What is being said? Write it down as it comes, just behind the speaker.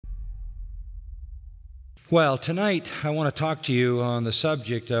Well, tonight I want to talk to you on the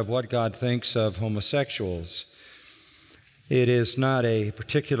subject of what God thinks of homosexuals. It is not a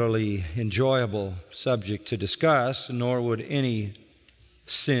particularly enjoyable subject to discuss, nor would any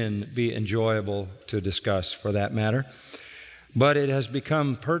sin be enjoyable to discuss for that matter. But it has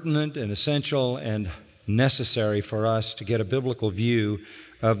become pertinent and essential and necessary for us to get a biblical view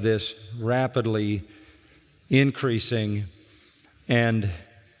of this rapidly increasing and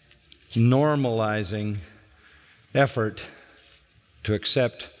normalizing effort to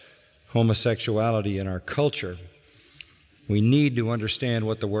accept homosexuality in our culture. We need to understand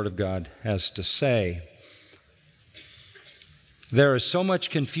what the Word of God has to say. There is so much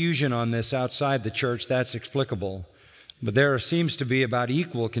confusion on this outside the church, that's explicable. But there seems to be about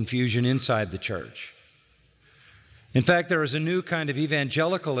equal confusion inside the church. In fact, there is a new kind of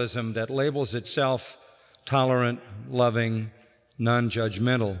evangelicalism that labels itself tolerant, loving,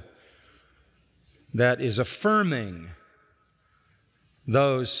 non-judgmental, that is affirming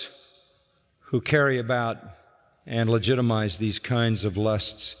those who carry about and legitimize these kinds of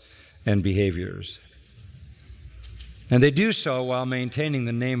lusts and behaviors. And they do so while maintaining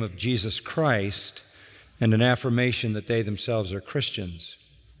the name of Jesus Christ and an affirmation that they themselves are Christians.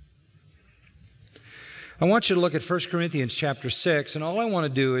 I want you to look at 1 Corinthians chapter 6, and all I want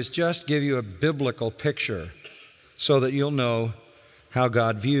to do is just give you a biblical picture so that you'll know how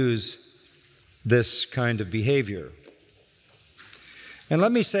God views this kind of behavior. And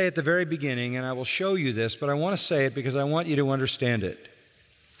let me say at the very beginning, and I will show you this, but I want to say it because I want you to understand it.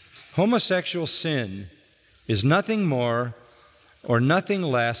 Homosexual sin is nothing more or nothing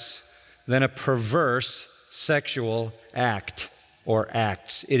less than a perverse sexual act or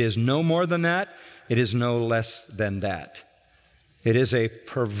acts. It is no more than that. It is no less than that. It is a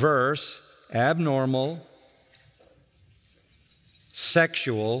perverse, abnormal,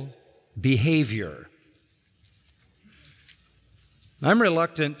 sexual behavior. I'm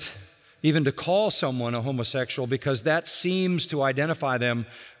reluctant even to call someone a homosexual because that seems to identify them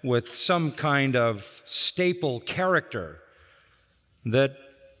with some kind of staple character that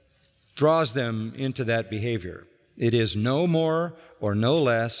draws them into that behavior. It is no more or no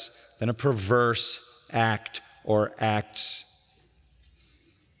less than a perverse act or acts.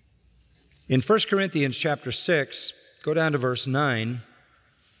 In 1 Corinthians chapter 6, go down to verse 9,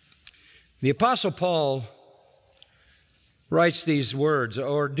 the Apostle Paul writes these words,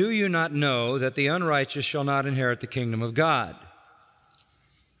 "Or do you not know that the unrighteous shall not inherit the kingdom of God?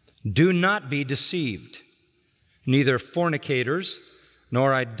 Do not be deceived. Neither fornicators,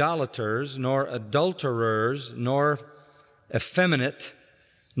 nor idolaters, nor adulterers, nor effeminate,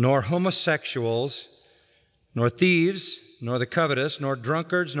 nor homosexuals, nor thieves, nor the covetous, nor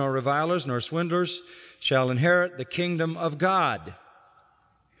drunkards, nor revilers, nor swindlers shall inherit the kingdom of God.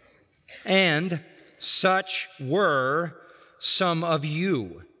 And such were some of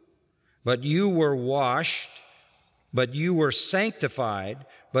you. But you were washed, but you were sanctified,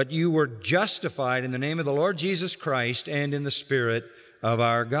 but you were justified in the name of the Lord Jesus Christ and in the Spirit of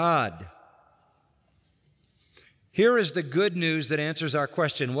our God." Here is the good news that answers our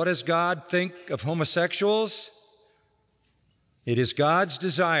question. What does God think of homosexuals? It is God's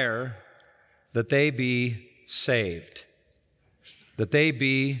desire that they be saved, that they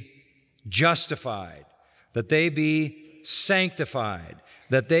be justified, that they be sanctified,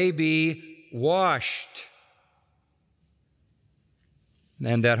 that they be washed,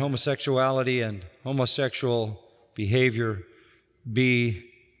 and that homosexuality and homosexual behavior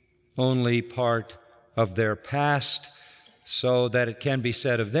be only part of their past, so that it can be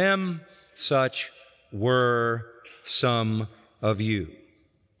said of them, "Such were some of you."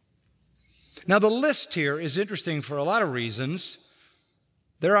 Now, the list here is interesting for a lot of reasons.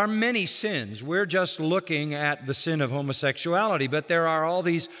 There are many sins. We're just looking at the sin of homosexuality, but there are all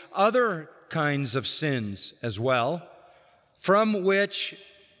these other kinds of sins as well, from which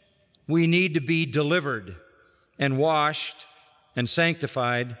we need to be delivered and washed and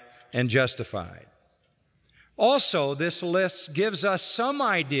sanctified and justified. Also, this list gives us some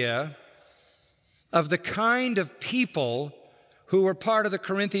idea of the kind of people who were part of the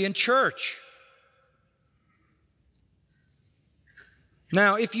Corinthian church.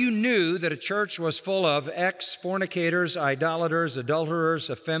 Now, if you knew that a church was full of ex-fornicators, idolaters, adulterers,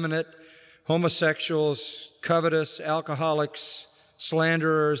 effeminate, homosexuals, covetous, alcoholics,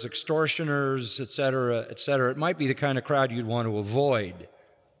 slanderers, extortioners, etc., it might be the kind of crowd you'd want to avoid.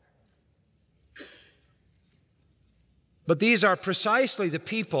 But these are precisely the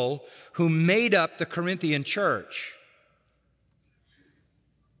people who made up the Corinthian church.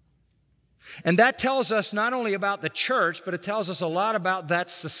 And that tells us not only about the church, but it tells us a lot about that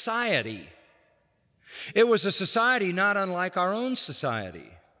society. It was a society not unlike our own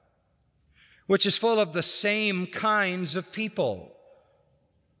society, which is full of the same kinds of people: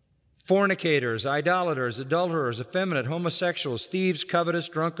 fornicators, idolaters, adulterers, effeminate, homosexuals, thieves, covetous,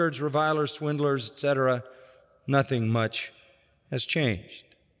 drunkards, revilers, swindlers, etc. Nothing much has changed.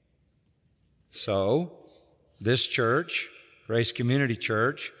 So, this church, Grace Community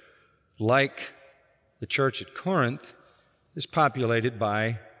Church, like the church at Corinth, is populated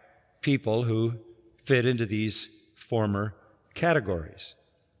by people who fit into these former categories.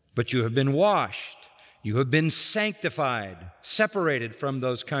 But you have been washed. You have been sanctified, separated from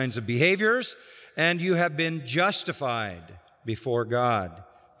those kinds of behaviors, and you have been justified before God,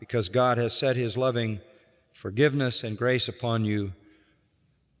 because God has set His loving forgiveness and grace upon you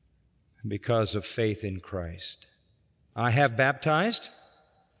because of faith in Christ. I have baptized,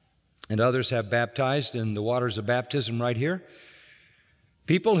 and others have baptized in the waters of baptism right here,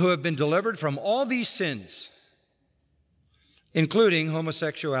 people who have been delivered from all these sins, including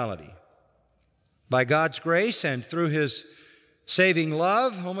homosexuality. By God's grace and through His saving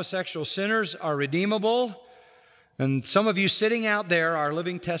love, homosexual sinners are redeemable, and some of you sitting out there are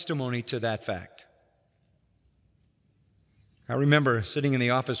living testimony to that fact. I remember sitting in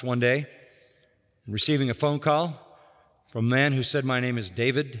the office one day, receiving a phone call from a man who said, "My name is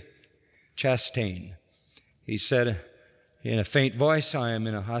David Chastain." He said in a faint voice, "I am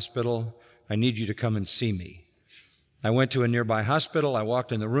in a hospital. I need you to come and see me." I went to a nearby hospital. I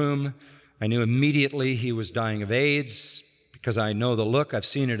walked in the room. I knew immediately he was dying of AIDS because I know the look. I've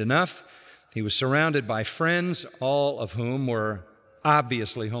seen it enough. He was surrounded by friends, all of whom were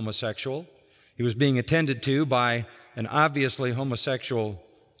obviously homosexual. He was being attended to by an obviously homosexual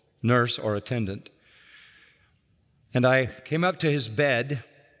nurse or attendant. And I came up to his bed,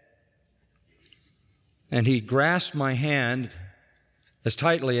 and he grasped my hand as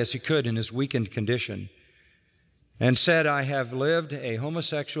tightly as he could in his weakened condition and said, "I have lived a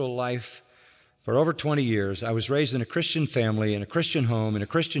homosexual life for over 20 years. I was raised in a Christian family, in a Christian home, in a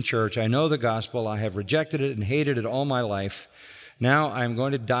Christian church. I know the gospel. I have rejected it and hated it all my life. Now I'm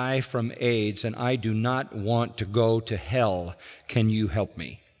going to die from AIDS, and I do not want to go to hell. Can you help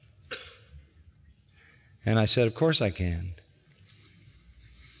me?" And I said, "Of course I can."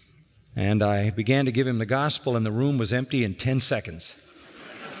 And I began to give him the gospel, and the room was empty in 10 seconds.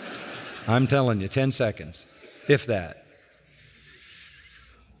 I'm telling you, 10 seconds, if that.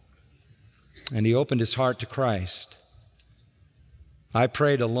 And he opened his heart to Christ. I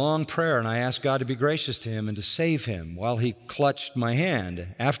prayed a long prayer, and I asked God to be gracious to him and to save him while he clutched my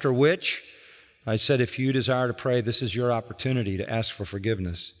hand, after which I said, "If you desire to pray, this is your opportunity to ask for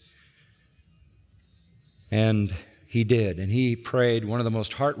forgiveness." And he did, and he prayed one of the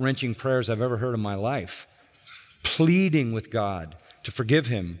most heart-wrenching prayers I've ever heard in my life, pleading with God to forgive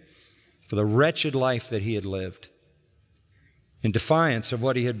him for the wretched life that he had lived, in defiance of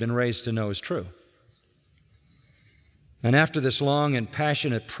what he had been raised to know is true. And after this long and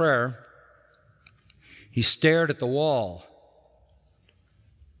passionate prayer, he stared at the wall.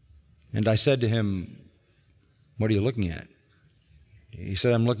 And I said to him, "What are you looking at?" He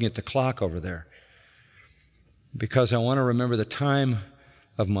said, "I'm looking at the clock over there, because I want to remember the time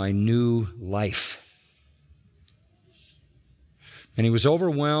of my new life." And he was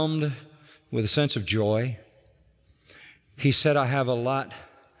overwhelmed with a sense of joy. He said, "I have a lot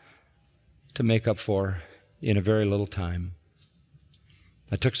to make up for in a very little time."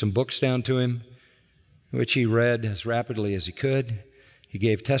 I took some books down to him, which he read as rapidly as he could. He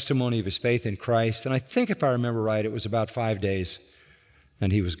gave testimony of his faith in Christ, and I think, if I remember right, it was about 5 days,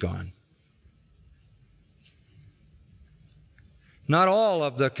 and he was gone. Not all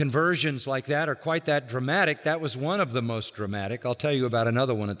of the conversions like that are quite that dramatic. That was one of the most dramatic. I'll tell you about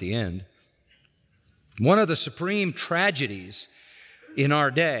another one at the end. One of the supreme tragedies in our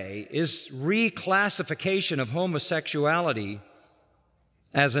day is reclassification of homosexuality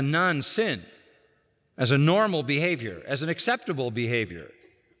as a non-sin, as a normal behavior, as an acceptable behavior,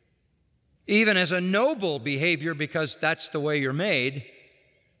 even as a noble behavior because that's the way you're made,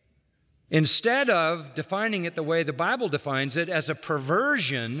 instead of defining it the way the Bible defines it, as a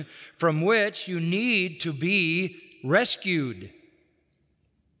perversion from which you need to be rescued.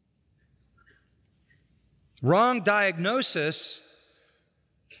 Wrong diagnosis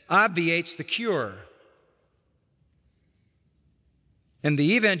obviates the cure. And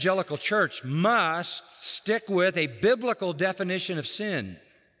the evangelical church must stick with a biblical definition of sin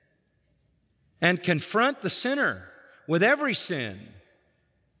and confront the sinner with every sin,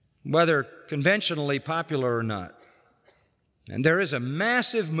 whether conventionally popular or not. And there is a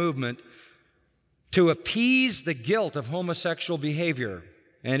massive movement to appease the guilt of homosexual behavior,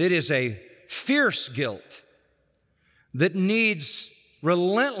 and it is a fierce guilt that needs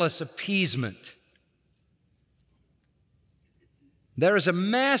relentless appeasement. There is a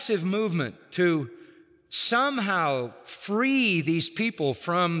massive movement to somehow free these people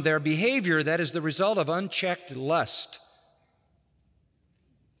from their behavior that is the result of unchecked lust,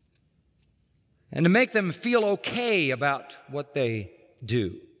 and to make them feel okay about what they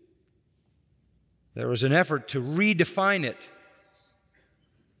do. There was an effort to redefine it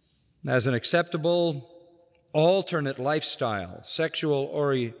as an acceptable alternate lifestyle, sexual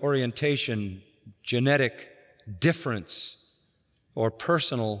orientation, genetic difference, or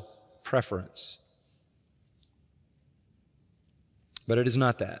personal preference. But it is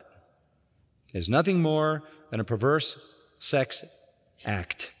not that. It is nothing more than a perverse sex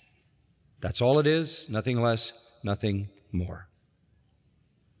act. That's all it is, nothing less, nothing more.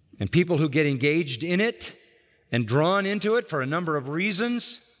 And people who get engaged in it and drawn into it for a number of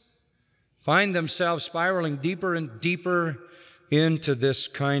reasons find themselves spiraling deeper and deeper into this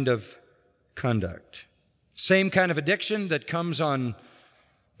kind of conduct. Same kind of addiction that comes on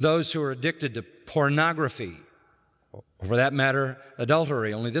those who are addicted to pornography, or for that matter,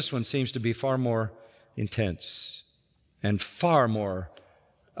 adultery, only this one seems to be far more intense and far more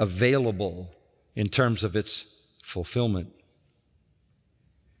available in terms of its fulfillment.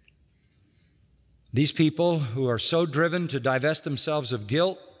 These people who are so driven to divest themselves of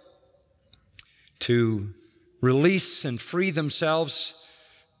guilt, to release and free themselves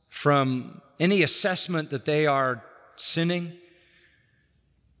from any assessment that they are sinning,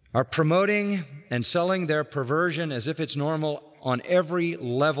 are promoting and selling their perversion as if it's normal on every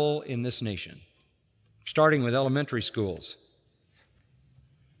level in this nation, starting with elementary schools,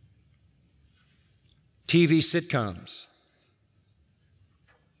 TV sitcoms,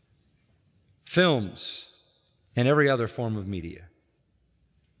 films, and every other form of media.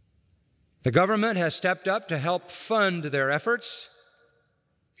 The government has stepped up to help fund their efforts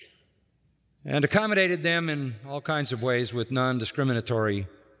and accommodated them in all kinds of ways with non-discriminatory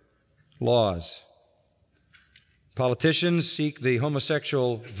laws. Politicians seek the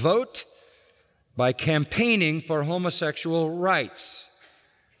homosexual vote by campaigning for homosexual rights.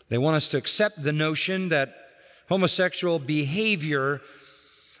 They want us to accept the notion that homosexual behavior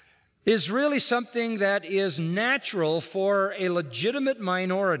is really something that is natural for a legitimate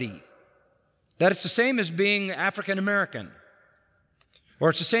minority. That it's the same as being African American, or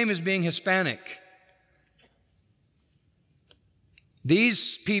it's the same as being Hispanic.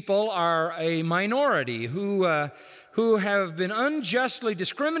 These people are a minority who have been unjustly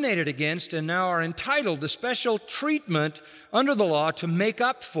discriminated against and now are entitled to special treatment under the law to make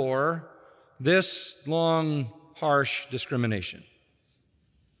up for this long, harsh discrimination.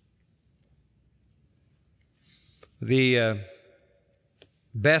 The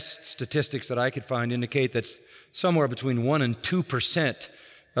best statistics that I could find indicate that somewhere between 1% and 2%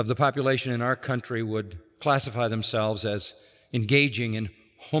 of the population in our country would classify themselves as engaging in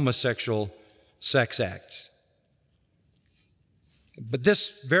homosexual sex acts. But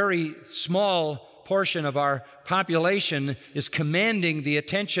this very small portion of our population is commanding the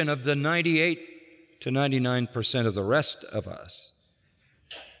attention of the 98 to 99% of the rest of us.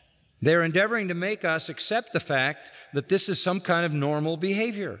 They're endeavoring to make us accept the fact that this is some kind of normal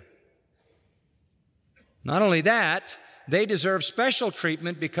behavior. Not only that, they deserve special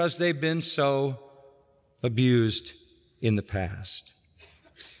treatment because they've been so abused in the past.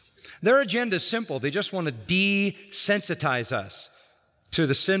 Their agenda is simple. They just want to desensitize us to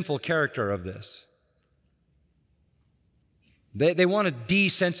the sinful character of this. They want to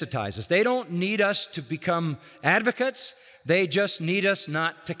desensitize us. They don't need us to become advocates. They just need us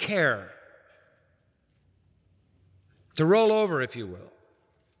not to care, to roll over, if you will,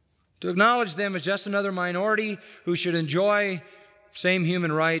 to acknowledge them as just another minority who should enjoy same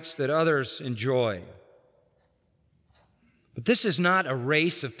human rights that others enjoy. But this is not a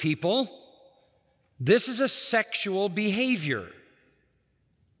race of people. This is a sexual behavior.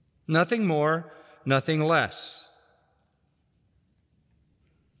 Nothing more, nothing less.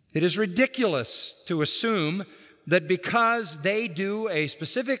 It is ridiculous to assume that because they do a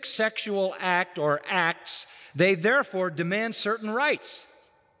specific sexual act or acts, they therefore demand certain rights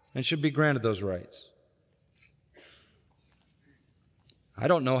and should be granted those rights. I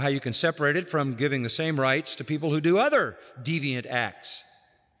don't know how you can separate it from giving the same rights to people who do other deviant acts,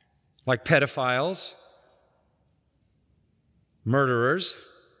 like pedophiles, murderers,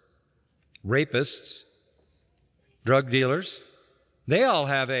 rapists, drug dealers. They all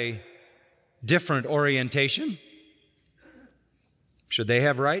have a different orientation. Should they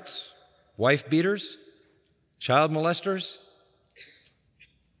have rights? Wife beaters? Child molesters?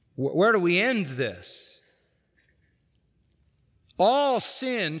 Where do we end this? All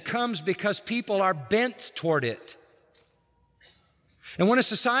sin comes because people are bent toward it. And when a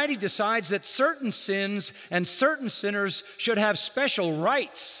society decides that certain sins and certain sinners should have special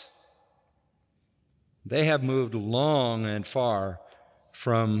rights, they have moved long and far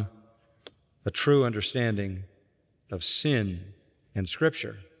from a true understanding of sin and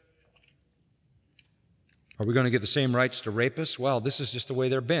Scripture. Are we going to give the same rights to rapists? Well, this is just the way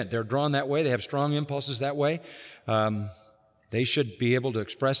they're bent. They're drawn that way. They have strong impulses that way. They should be able to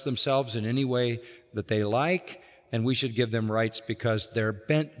express themselves in any way that they like, and we should give them rights because they're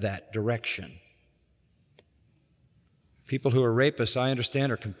bent that direction. People who are rapists, I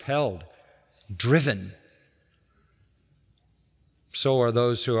understand, are compelled, driven. So are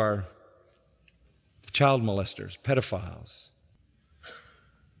those who are child molesters, pedophiles.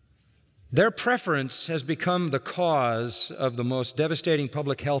 Their preference has become the cause of the most devastating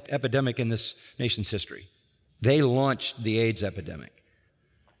public health epidemic in this nation's history. They launched the AIDS epidemic.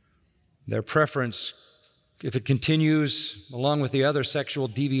 Their preference, if it continues along with the other sexual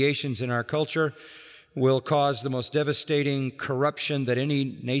deviations in our culture, will cause the most devastating corruption that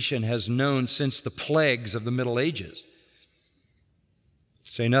any nation has known since the plagues of the Middle Ages.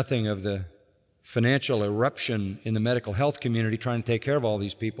 Say nothing of the financial eruption in the medical health community trying to take care of all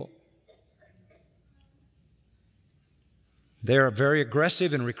these people. They are very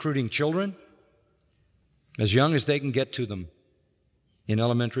aggressive in recruiting children as young as they can get to them in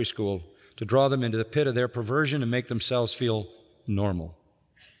elementary school to draw them into the pit of their perversion and make themselves feel normal.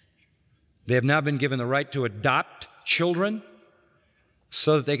 They have now been given the right to adopt children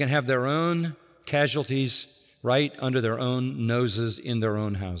so that they can have their own casualties right under their own noses in their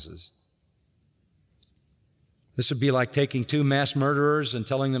own houses. This would be like taking two mass murderers and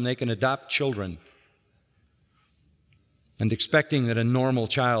telling them they can adopt children and expecting that a normal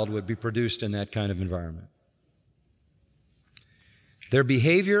child would be produced in that kind of environment. Their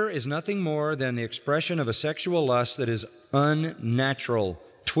behavior is nothing more than the expression of a sexual lust that is unnatural,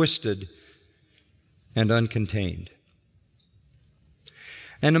 twisted, and uncontained.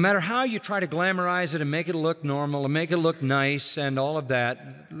 And no matter how you try to glamorize it and make it look normal and make it look nice and all of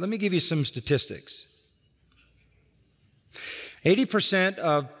that, let me give you some statistics. 80%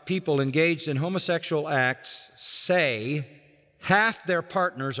 of people engaged in homosexual acts say half their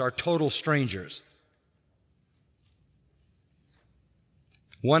partners are total strangers.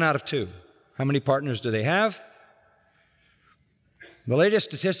 1 out of 2. How many partners do they have? The latest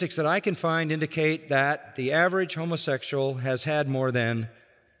statistics that I can find indicate that the average homosexual has had more than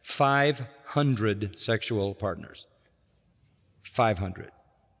 500 sexual partners. 500.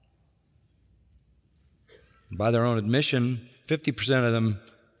 By their own admission, 50% of them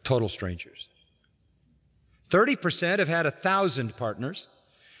total strangers. 30% have had 1,000 partners,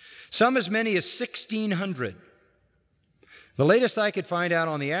 some as many as 1,600. The latest I could find out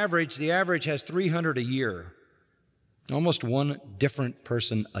on the average has 300 a year, almost one different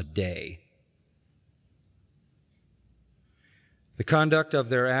person a day. The conduct of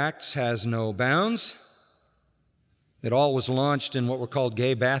their acts has no bounds. It all was launched in what were called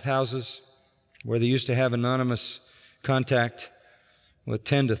gay bathhouses, where they used to have anonymous contact with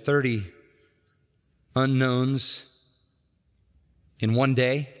 10 to 30 unknowns in one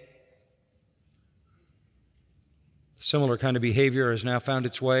day. Similar kind of behavior has now found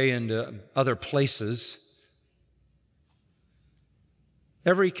its way into other places.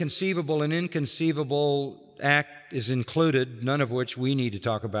 Every conceivable and inconceivable act is included, none of which we need to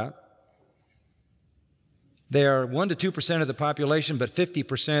talk about. They are 1 to 2% of the population, but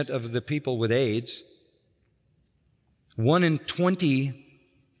 50% of the people with AIDS. 1 in 20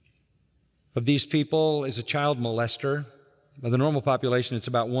 of these people is a child molester. Of the normal population, it's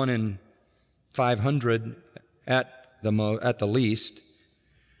about 1 in 500 at the least.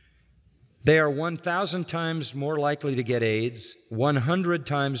 They are 1,000 times more likely to get AIDS, 100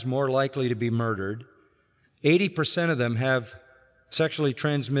 times more likely to be murdered. 80% of them have sexually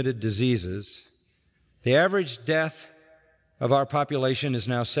transmitted diseases. The average death of our population is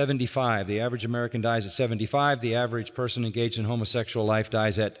now 75. The average American dies at 75. The average person engaged in homosexual life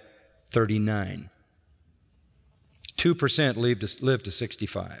dies at 39. 2% live to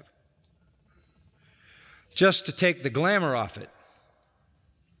 65. Just to take the glamour off it,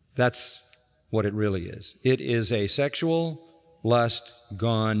 that's what it really is. It is a sexual lust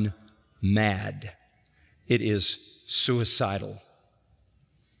gone mad. It is suicidal.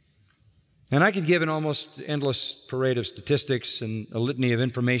 And I could give an almost endless parade of statistics and a litany of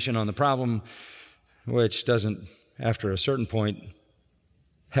information on the problem, which doesn't, after a certain point,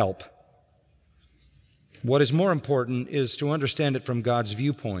 help. What is more important is to understand it from God's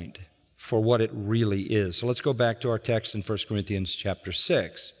viewpoint for what it really is. So let's go back to our text in 1 Corinthians chapter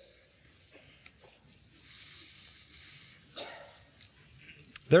 6.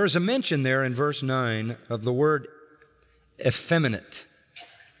 There is a mention there in verse 9 of the word effeminate.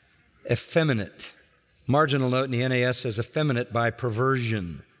 Effeminate. Marginal note in the NAS says effeminate by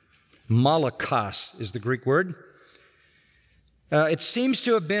perversion. Malakos is the Greek word. It seems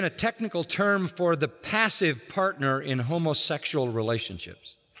to have been a technical term for the passive partner in homosexual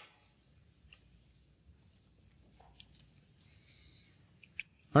relationships.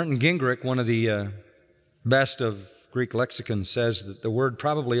 Martin Gingrich, one of the best of Greek lexicons, says that the word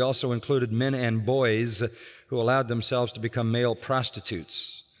probably also included men and boys who allowed themselves to become male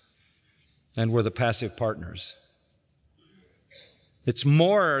prostitutes and were the passive partners. It's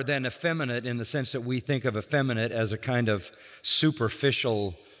more than effeminate in the sense that we think of effeminate as a kind of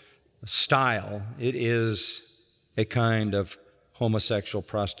superficial style. It is a kind of homosexual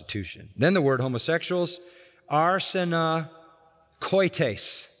prostitution. Then the word homosexuals, arsena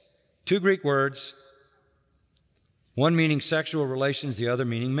koites, two Greek words, one meaning sexual relations, the other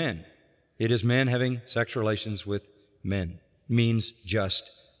meaning men. It is men having sexual relations with men. Means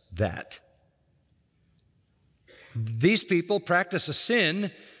just that. These people practice a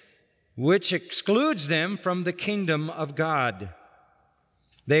sin which excludes them from the kingdom of God.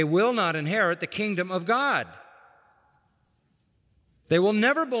 They will not inherit the kingdom of God. They will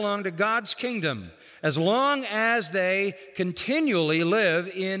never belong to God's kingdom as long as they continually live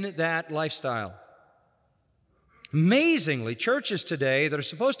in that lifestyle. Amazingly, churches today that are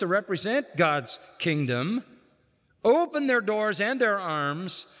supposed to represent God's kingdom open their doors and their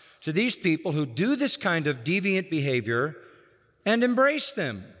arms to these people who do this kind of deviant behavior and embrace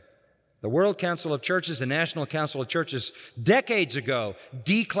them. The World Council of Churches and National Council of Churches decades ago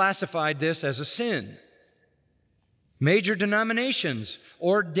declassified this as a sin. Major denominations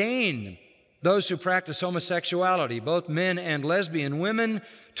ordain those who practice homosexuality, both men and lesbian women,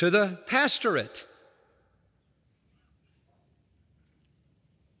 to the pastorate.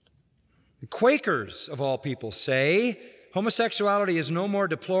 The Quakers, of all people, say homosexuality is no more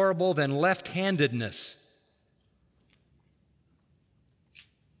deplorable than left-handedness.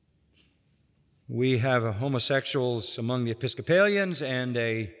 We have homosexuals among the Episcopalians and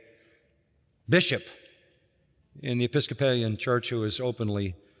a bishop in the Episcopalian Church who is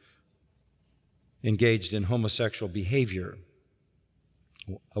openly engaged in homosexual behavior.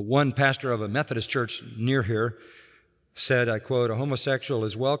 One pastor of a Methodist church near here said, I quote, "A homosexual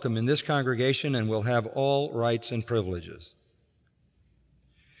is welcome in this congregation and will have all rights and privileges."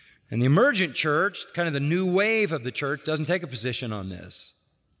 And the emergent church, kind of the new wave of the church, doesn't take a position on this.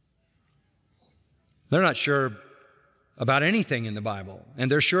 They're not sure about anything in the Bible, and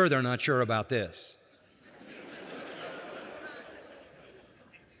they're sure they're not sure about this.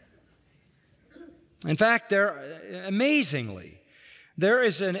 In fact, amazingly, there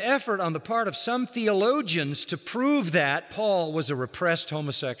is an effort on the part of some theologians to prove that Paul was a repressed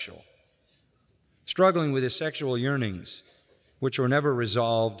homosexual, struggling with his sexual yearnings, which were never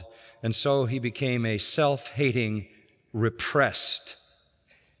resolved, and so he became a self-hating, repressed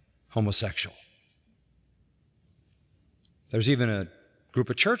homosexual. There's even a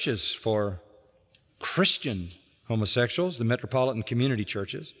group of churches for Christian homosexuals, the Metropolitan Community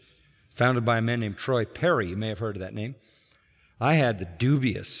Churches, founded by a man named Troy Perry. You may have heard of that name. I had the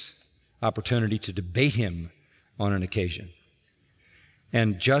dubious opportunity to debate him on an occasion.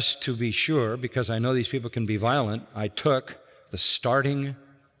 And just to be sure, because I know these people can be violent, I took the starting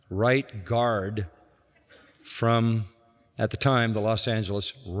right guard from, at the time, the Los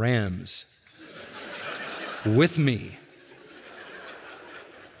Angeles Rams with me.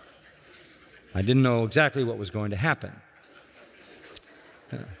 I didn't know exactly what was going to happen.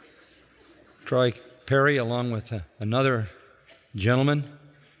 Troy Perry, along with another gentleman,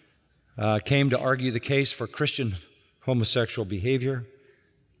 came to argue the case for Christian homosexual behavior,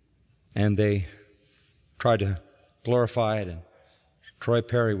 and they tried to glorify it. And Troy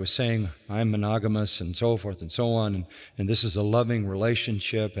Perry was saying, I'm monogamous and so forth and so on, and this is a loving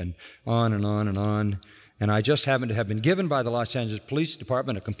relationship, and on and on and on. And I just happened to have been given by the Los Angeles Police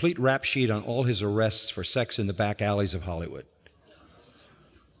Department a complete rap sheet on all his arrests for sex in the back alleys of Hollywood.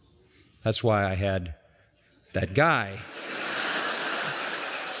 That's why I had that guy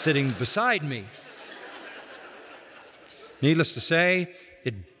sitting beside me. Needless to say,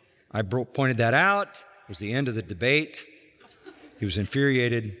 I pointed that out. It was the end of the debate. He was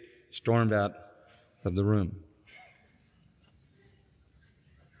infuriated, stormed out of the room.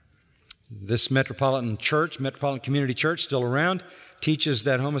 This Metropolitan Community Church, still around, teaches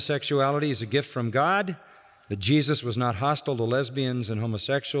that homosexuality is a gift from God that Jesus was not hostile to lesbians and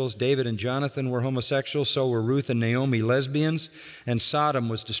homosexuals. David and Jonathan were homosexuals, so were Ruth and Naomi lesbians, and Sodom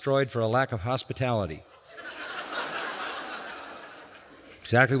was destroyed for a lack of hospitality.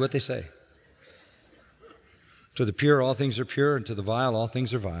 Exactly what they say. To the pure, all things are pure, and to the vile, all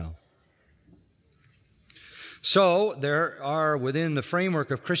things are vile. So there are within the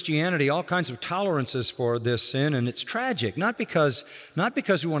framework of Christianity all kinds of tolerances for this sin, and it's tragic. Not because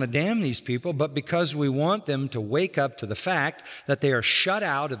we want to damn these people, but because we want them to wake up to the fact that they are shut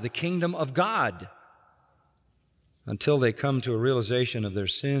out of the kingdom of God until they come to a realization of their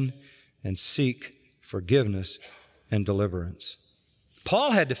sin and seek forgiveness and deliverance.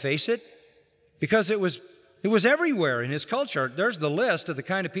 Paul had to face it because it was everywhere in his culture. There's the list of the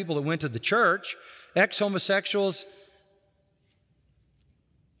kind of people that went to the church. Ex-homosexuals.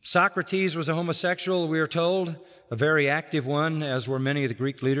 Socrates was a homosexual, we are told, a very active one, as were many of the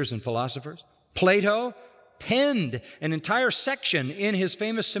Greek leaders and philosophers. Plato penned an entire section in his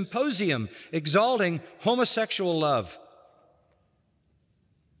famous Symposium exalting homosexual love.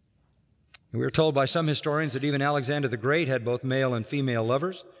 We are told by some historians that even Alexander the Great had both male and female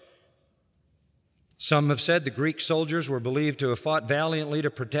lovers. Some have said the Greek soldiers were believed to have fought valiantly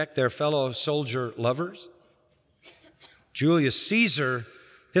to protect their fellow soldier lovers. Julius Caesar,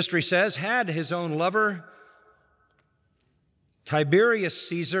 history says, had his own lover. Tiberius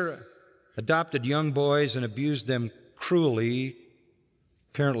Caesar adopted young boys and abused them cruelly,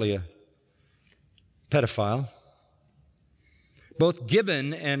 apparently a pedophile. Both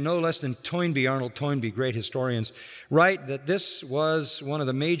Gibbon and no less than Toynbee, Arnold Toynbee, great historians, write that this was one of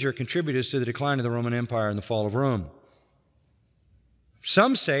the major contributors to the decline of the Roman Empire and the fall of Rome.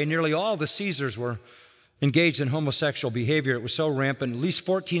 Some say nearly all the Caesars were engaged in homosexual behavior. It was so rampant, at least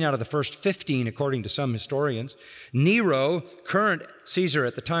 14 out of the first 15, according to some historians. Nero, current Caesar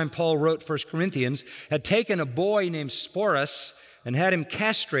at the time Paul wrote 1 Corinthians, had taken a boy named Sporus and had him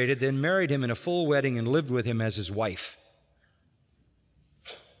castrated, then married him in a full wedding and lived with him as his wife.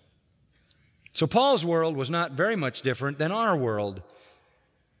 So Paul's world was not very much different than our world.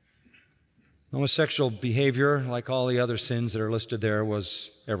 Homosexual behavior, like all the other sins that are listed there,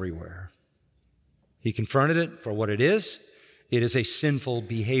 was everywhere. He confronted it for what it is. It is a sinful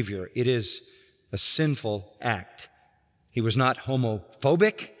behavior. It is a sinful act. He was not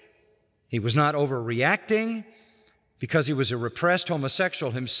homophobic. He was not overreacting because he was a repressed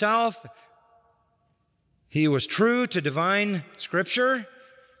homosexual himself. He was true to divine Scripture.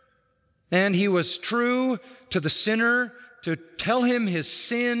 And he was true to the sinner to tell him his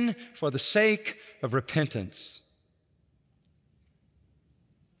sin for the sake of repentance.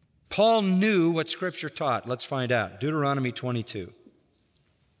 Paul knew what Scripture taught. Let's find out. Deuteronomy 22.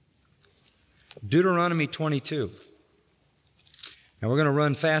 Deuteronomy 22. Now we're going to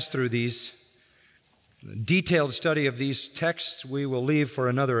run fast through these. Detailed study of these texts we will leave for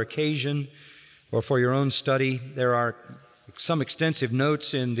another occasion or for your own study. There are some extensive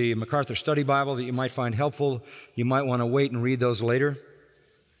notes in the MacArthur Study Bible that you might find helpful. You might want to wait and read those later.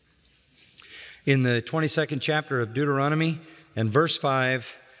 In the 22nd chapter of Deuteronomy and verse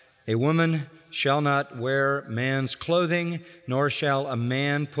 5, a woman shall not wear man's clothing, nor shall a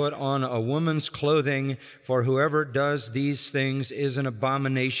man put on a woman's clothing, for whoever does these things is an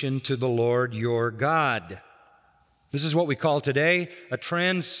abomination to the Lord your God. This is what we call today a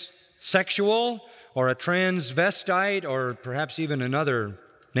transsexual, or a transvestite, or perhaps even another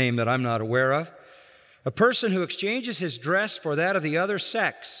name that I'm not aware of. A person who exchanges his dress for that of the other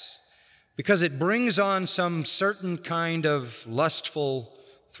sex because it brings on some certain kind of lustful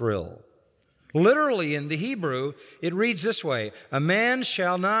thrill. Literally in the Hebrew, it reads this way: a woman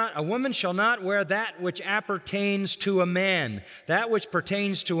shall not wear that which appertains to a man, that which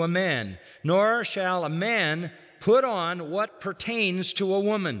pertains to a man, nor shall a man put on what pertains to a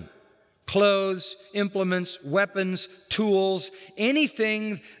woman. Clothes, implements, weapons, tools,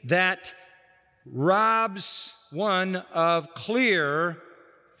 anything that robs one of clear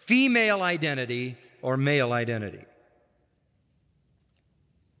female identity or male identity.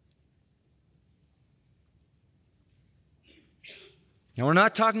 Now, we're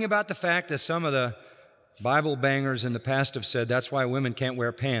not talking about the fact that some of the Bible bangers in the past have said that's why women can't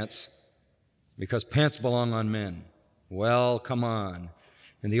wear pants, because pants belong on men. Well, come on.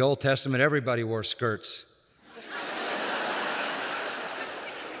 In the Old Testament, everybody wore skirts.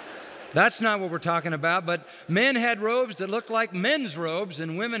 That's not what we're talking about, but men had robes that looked like men's robes,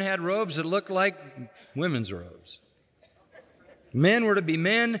 and women had robes that looked like women's robes. Men were to be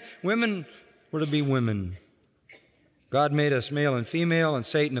men, women were to be women. God made us male and female, and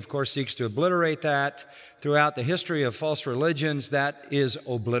Satan, of course, seeks to obliterate that. Throughout the history of false religions, that is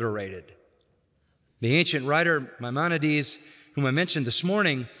obliterated. The ancient writer Maimonides, whom I mentioned this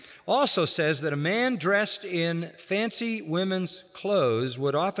morning, also says that a man dressed in fancy women's clothes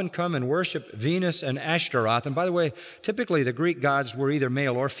would often come and worship Venus and Ashtaroth. And by the way, typically the Greek gods were either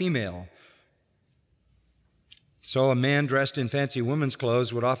male or female. So a man dressed in fancy women's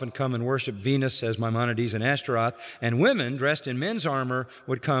clothes would often come and worship Venus, says Maimonides, and Ashtaroth, and women dressed in men's armor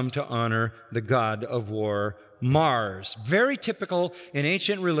would come to honor the god of war, Mars. Very typical in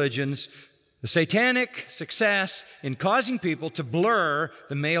ancient religions, the satanic success in causing people to blur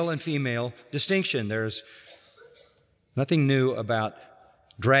the male and female distinction. There's nothing new about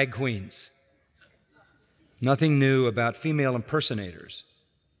drag queens, nothing new about female impersonators,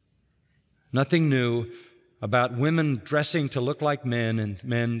 nothing new about women dressing to look like men and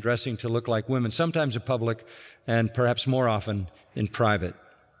men dressing to look like women, sometimes in public and perhaps more often in private.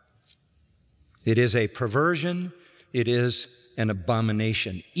 It is a perversion. It is an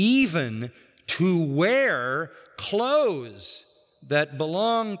abomination. Even to wear clothes that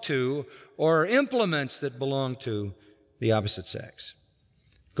belong to or implements that belong to the opposite sex.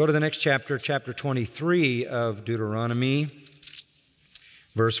 Go to the next chapter, chapter 23 of Deuteronomy,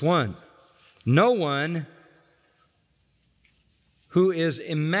 verse 1. No one who is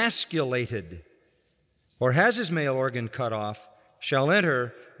emasculated or has his male organ cut off shall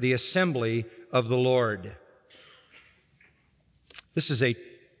enter the assembly of the Lord. This is a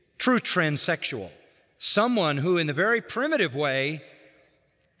true transsexual, someone who in the very primitive way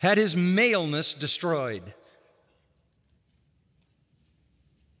had his maleness destroyed.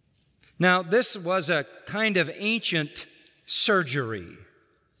 Now, this was a kind of ancient surgery.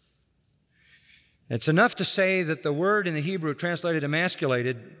 It's enough to say that the word in the Hebrew translated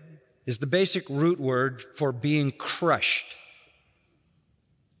emasculated is the basic root word for being crushed.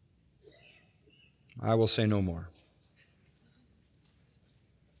 I will say no more.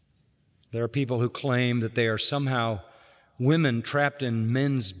 There are people who claim that they are somehow women trapped in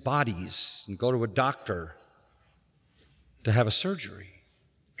men's bodies and go to a doctor to have a surgery.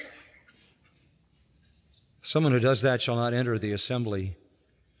 Someone who does that shall not enter the assembly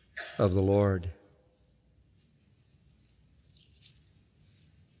of the Lord.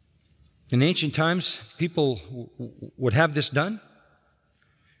 In ancient times, people would have this done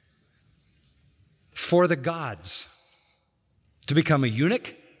for the gods, to become a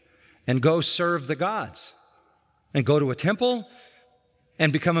eunuch and go serve the gods, and go to a temple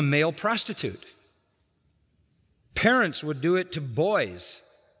and become a male prostitute. Parents would do it to boys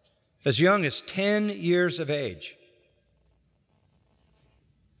as young as 10 years of age,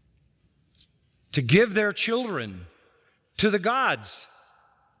 to give their children to the gods,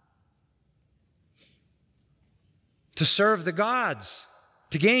 to serve the gods,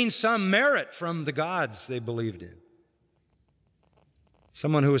 to gain some merit from the gods they believed in.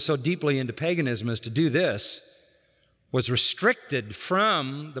 Someone who was so deeply into paganism as to do this was restricted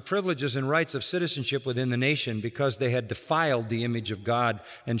from the privileges and rights of citizenship within the nation because they had defiled the image of God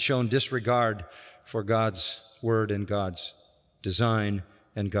and shown disregard for God's word and God's design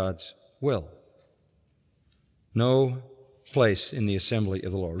and God's will. No place in the assembly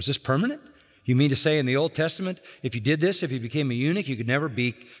of the Lord. Was this permanent? You mean to say in the Old Testament, if you did this, if you became a eunuch, you could never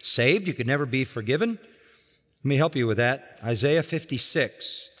be saved, you could never be forgiven? Let me help you with that. Isaiah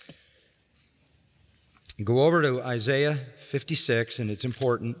 56. Go over to Isaiah 56, and it's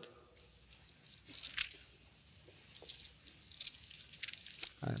important.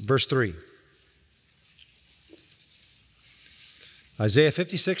 Verse 3. Isaiah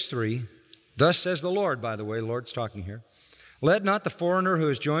 56, 3. Thus says the Lord, by the way, the Lord's talking here. Let not the foreigner who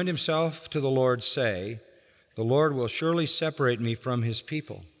has joined himself to the Lord say, the Lord will surely separate me from his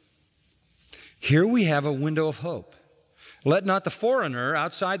people. Here we have a window of hope. Let not the foreigner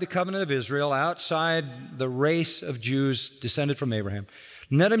outside the covenant of Israel, outside the race of Jews descended from Abraham,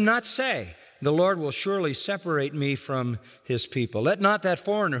 let him not say, the Lord will surely separate me from his people. Let not that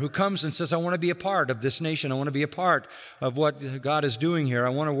foreigner who comes and says, I want to be a part of this nation, I want to be a part of what God is doing here, I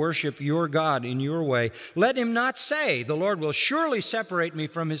want to worship your God in your way, let him not say, the Lord will surely separate me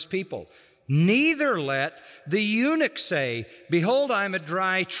from his people. Neither let the eunuch say, behold, I am a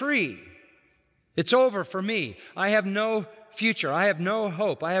dry tree. It's over for me. I have no future. I have no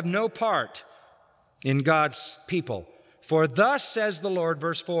hope. I have no part in God's people. For thus says the Lord,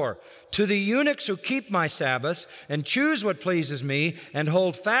 verse 4, to the eunuchs who keep my Sabbaths and choose what pleases me and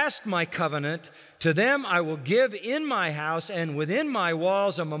hold fast my covenant, to them I will give in my house and within my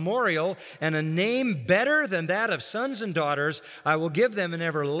walls a memorial and a name better than that of sons and daughters. I will give them an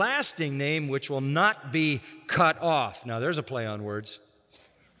everlasting name which will not be cut off. Now there's a play on words.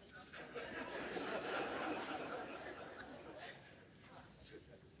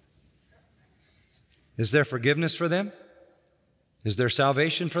 Is there forgiveness for them? Is there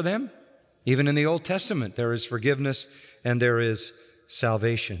salvation for them? Even in the Old Testament, there is forgiveness and there is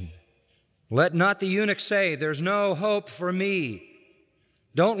salvation. Let not the eunuch say, there's no hope for me.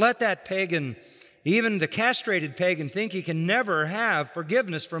 Don't let that pagan, even the castrated pagan, think he can never have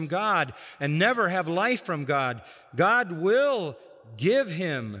forgiveness from God and never have life from God. God will give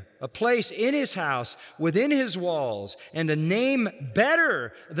him a place in his house, within his walls, and a name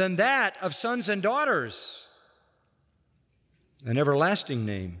better than that of sons and daughters. An everlasting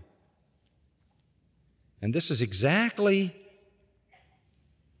name. And this is exactly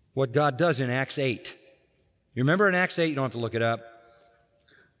what God does in Acts 8. You remember in Acts 8, you don't have to look it up.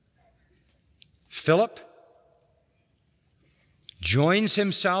 Philip joins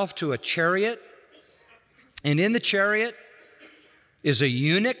himself to a chariot, and in the chariot is a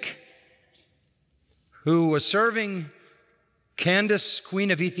eunuch who was serving Candace,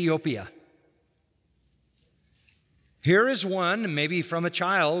 Queen of Ethiopia. Here is one, maybe from a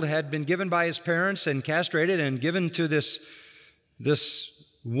child, had been given by his parents and castrated and given to this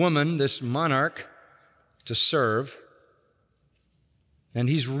woman, this monarch, to serve. And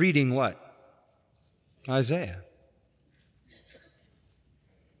he's reading what? Isaiah.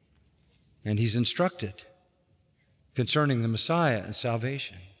 And he's instructed concerning the Messiah and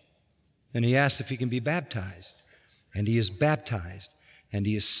salvation. And he asks if he can be baptized. And he is baptized. And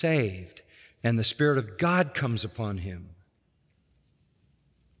he is saved. And the Spirit of God comes upon him.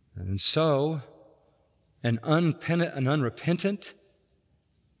 And so, an unrepentant,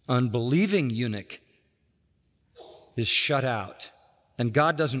 unbelieving eunuch is shut out. And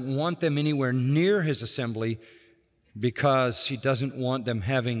God doesn't want them anywhere near his assembly because he doesn't want them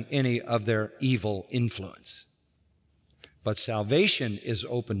having any of their evil influence. But salvation is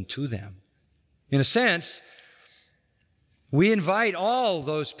open to them. In a sense, we invite all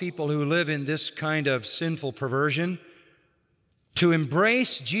those people who live in this kind of sinful perversion to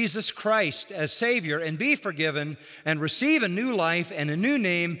embrace Jesus Christ as Savior and be forgiven and receive a new life and a new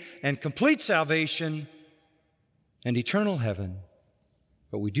name and complete salvation and eternal heaven.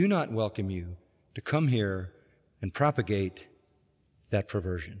 But we do not welcome you to come here and propagate that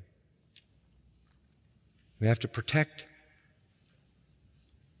perversion. We have to protect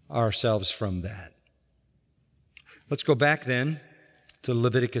ourselves from that. Let's go back then to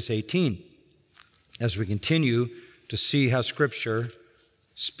Leviticus 18 as we continue to see how Scripture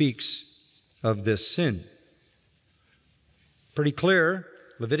speaks of this sin. Pretty clear,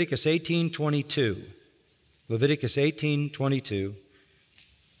 Leviticus 18:22. Leviticus 18:22.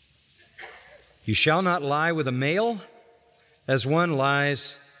 You shall not lie with a male as one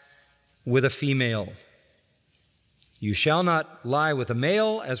lies with a female. You shall not lie with a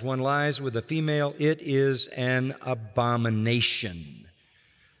male as one lies with a female. It is an abomination.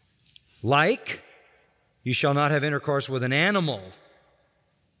 Like, you shall not have intercourse with an animal,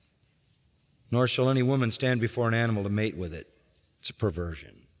 nor shall any woman stand before an animal to mate with it. It's a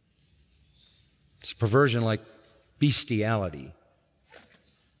perversion. It's a perversion like bestiality.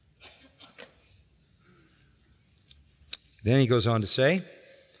 Then he goes on to say,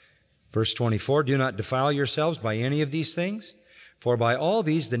 verse 24, do not defile yourselves by any of these things, for by all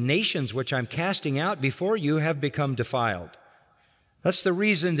these the nations which I'm casting out before you have become defiled. That's the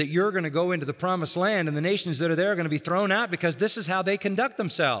reason that you're going to go into the promised land, and the nations that are there are going to be thrown out because this is how they conduct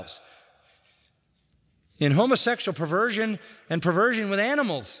themselves. In homosexual perversion and perversion with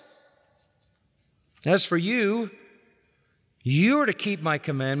animals. As for you, you are to keep my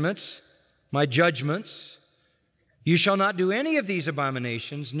commandments, my judgments. You shall not do any of these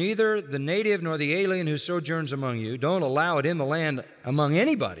abominations, neither the native nor the alien who sojourns among you. Don't allow it in the land among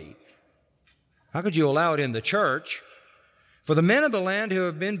anybody. How could you allow it in the church? For the men of the land who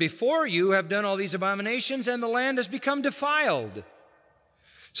have been before you have done all these abominations, and the land has become defiled,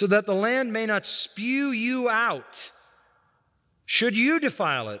 so that the land may not spew you out. Should you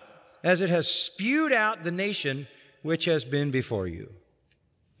defile it, as it has spewed out the nation which has been before you?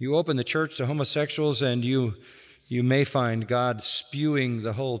 You open the church to homosexuals, and you may find God spewing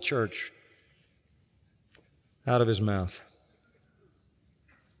the whole church out of his mouth.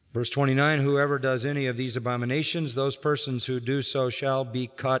 Verse 29, whoever does any of these abominations, those persons who do so shall be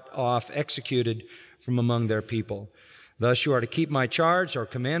cut off, executed from among their people. Thus you are to keep my charge or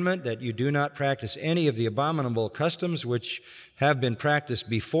commandment that you do not practice any of the abominable customs which have been practiced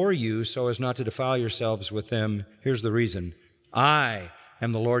before you, so as not to defile yourselves with them. Here's the reason. I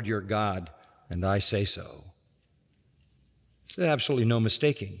am the Lord your God, and I say so. There's absolutely no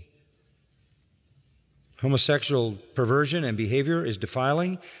mistaking Homosexual perversion and behavior is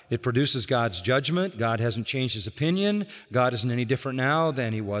defiling. It produces God's judgment. God hasn't changed his opinion. God isn't any different now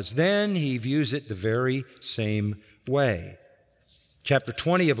than he was then. He views it the very same way. Chapter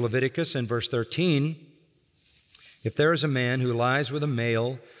 20 of Leviticus and verse 13, if there is a man who lies with a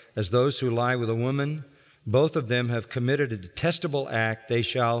male as those who lie with a woman, both of them have committed a detestable act, they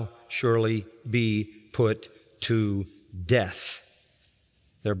shall surely be put to death.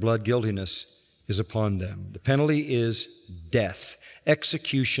 Their blood guiltiness is upon them. The penalty is death,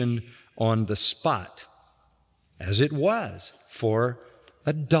 execution on the spot, as it was for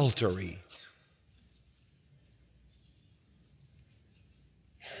adultery.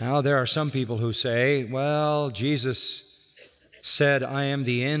 Now, there are some people who say, well, Jesus said, I am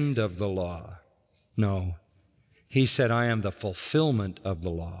the end of the law. No, he said, I am the fulfillment of the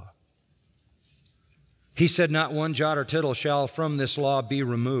law. He said, not one jot or tittle shall from this law be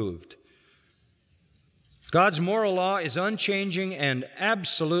removed. God's moral law is unchanging and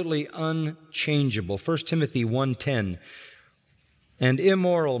absolutely unchangeable. 1 Timothy 1:10, and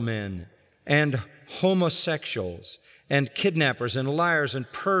immoral men and homosexuals and kidnappers and liars and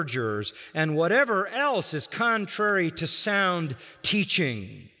perjurers and whatever else is contrary to sound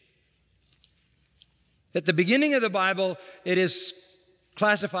teaching. At the beginning of the Bible, it is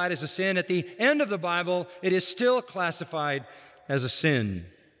classified as a sin. At the end of the Bible, it is still classified as a sin.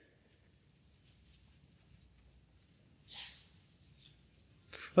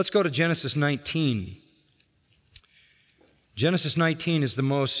 Let's go to Genesis 19. Genesis 19 is the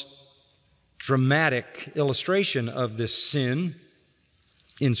most dramatic illustration of this sin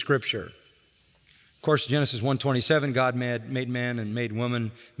in Scripture. Of course, Genesis 1:27, God made man and made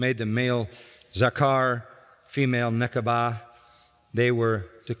woman, made them male zakar, female nekabah. They were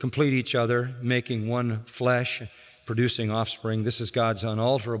to complete each other, making one flesh, producing offspring. This is God's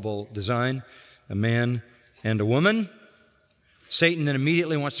unalterable design, a man and a woman. Satan then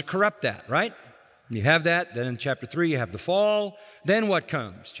immediately wants to corrupt that, right? You have that. Then in chapter 3, you have the fall. Then what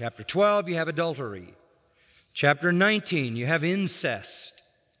comes? Chapter 12, you have adultery. Chapter 19, you have incest.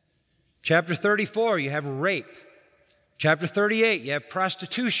 Chapter 34, you have rape. Chapter 38, you have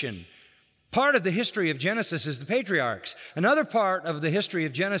prostitution. Part of the history of Genesis is the patriarchs. Another part of the history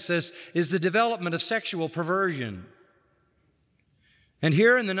of Genesis is the development of sexual perversion. And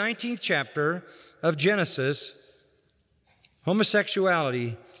here in the 19th chapter of Genesis,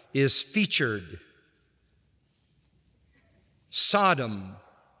 homosexuality is featured. Sodom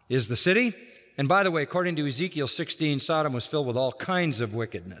is the city. And by the way, according to Ezekiel 16, Sodom was filled with all kinds of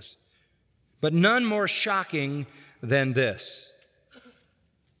wickedness. But none more shocking than this.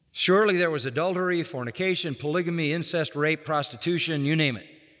 Surely there was adultery, fornication, polygamy, incest, rape, prostitution, you name it.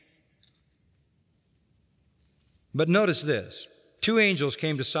 But notice this. 2 angels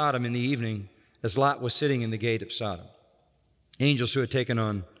came to Sodom in the evening as Lot was sitting in the gate of Sodom. Angels who had taken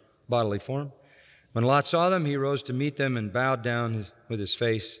on bodily form. When Lot saw them, he rose to meet them and bowed down with his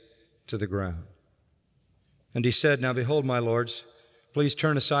face to the ground. And he said, now behold, my lords, please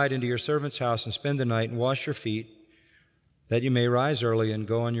turn aside into your servant's house and spend the night and wash your feet, that you may rise early and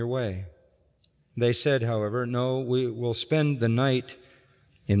go on your way. They said, however, no, we will spend the night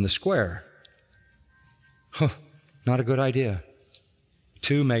in the square. Not a good idea.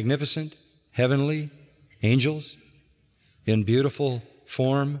 2 magnificent, heavenly angels in beautiful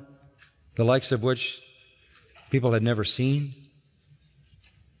form, the likes of which people had never seen.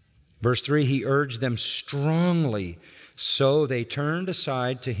 Verse 3, he urged them strongly, so they turned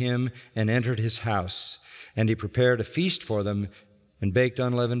aside to him and entered his house. And he prepared a feast for them and baked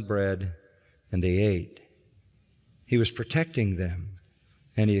unleavened bread, and they ate. He was protecting them,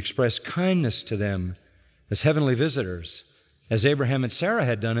 and he expressed kindness to them as heavenly visitors, as Abraham and Sarah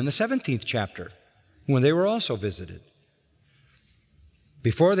had done in the 17th chapter, when they were also visited.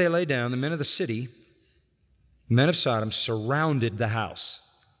 Before they lay down, the men of the city, men of Sodom, surrounded the house,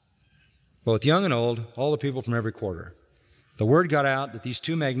 both young and old, all the people from every quarter. The word got out that these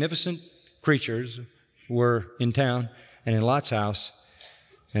 2 magnificent creatures were in town and in Lot's house,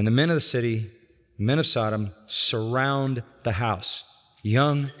 and the men of the city, men of Sodom, surround the house,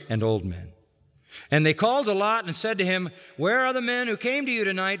 young and old men. And they called to Lot and said to him, where are the men who came to you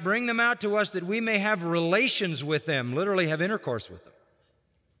tonight? Bring them out to us that we may have relations with them, literally have intercourse with them.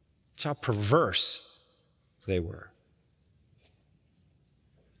 That's how perverse they were.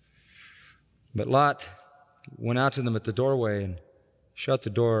 But Lot went out to them at the doorway and shut the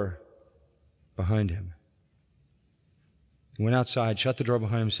door behind him. He went outside, shut the door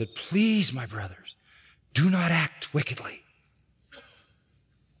behind him, and said, please, my brothers, do not act wickedly.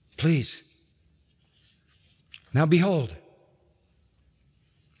 Please. Now behold,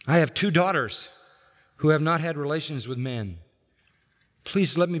 I have 2 daughters who have not had relations with men.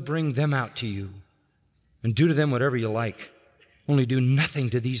 Please let me bring them out to you, and do to them whatever you like. Only do nothing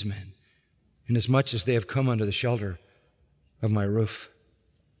to these men, inasmuch as they have come under the shelter of my roof."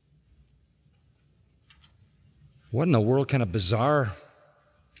 What in the world kind of bizarre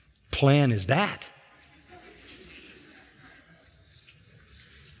plan is that?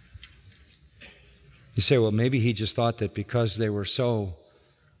 You say, well, maybe he just thought that because they were so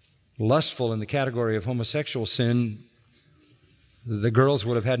lustful in the category of homosexual sin, the girls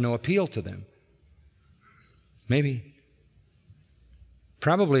would have had no appeal to them. Maybe.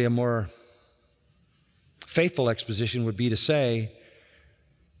 Probably a more faithful exposition would be to say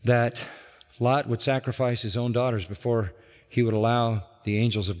that Lot would sacrifice his own daughters before he would allow the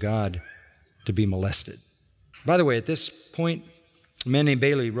angels of God to be molested. By the way, at this point, a man named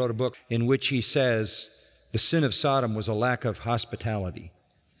Bailey wrote a book in which he says the sin of Sodom was a lack of hospitality.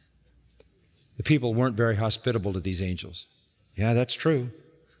 The people weren't very hospitable to these angels. Yeah, that's true,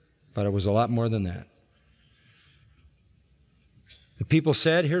 but it was a lot more than that. The people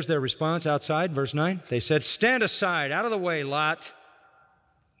said, here's their response outside, verse 9. They said, "Stand aside, out of the way, Lot."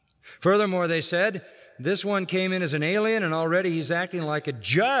 Furthermore, they said, "This one came in as an alien, and already he's acting like a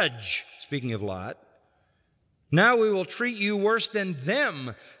judge," speaking of Lot. "Now we will treat you worse than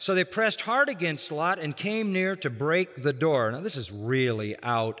them." So they pressed hard against Lot and came near to break the door. Now this is really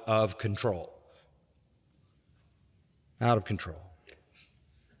out of control. Out of control.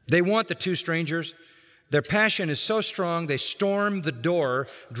 They want the two strangers. Their passion is so strong, they storm the door,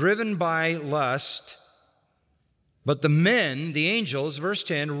 driven by lust. But the men, the angels, verse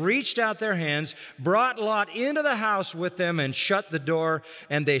 10, reached out their hands, brought Lot into the house with them, and shut the door.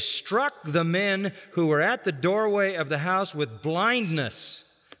 And they struck the men who were at the doorway of the house with blindness,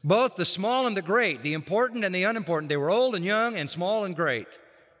 both the small and the great, the important and the unimportant. They were old and young and small and great.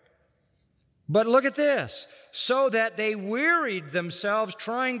 But look at this, so that they wearied themselves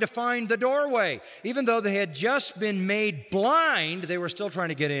trying to find the doorway. Even though they had just been made blind, they were still trying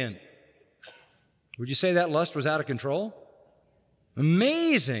to get in. Would you say that lust was out of control?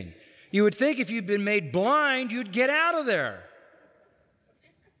 Amazing. You would think if you'd been made blind, you'd get out of there.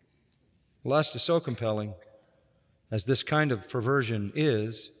 Lust is so compelling, as this kind of perversion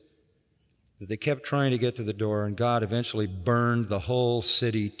is, that they kept trying to get to the door, and God eventually burned the whole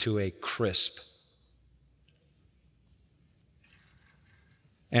city to a crisp.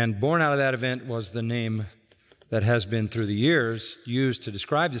 And born out of that event was the name that has been through the years used to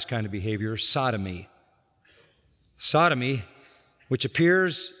describe this kind of behavior, sodomy. Sodomy, which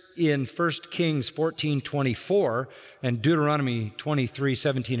appears in 1 Kings 14:24 and Deuteronomy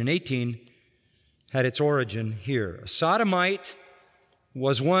 23:17 and 18, had its origin here. A sodomite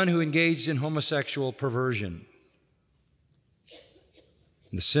was one who engaged in homosexual perversion.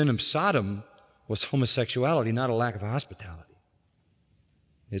 And the sin of Sodom was homosexuality, not a lack of hospitality.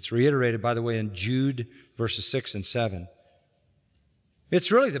 It's reiterated, by the way, in Jude verses 6 and 7.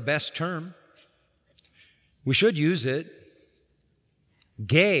 It's really the best term. We should use it.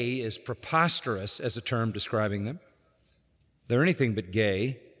 Gay is preposterous as a term describing them. They're anything but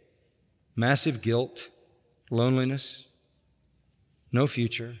gay. Massive guilt, loneliness, no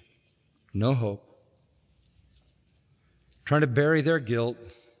future, no hope. Trying to bury their guilt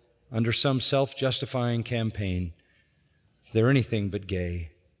under some self-justifying campaign. They're anything but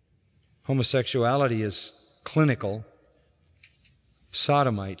gay. Homosexuality is clinical.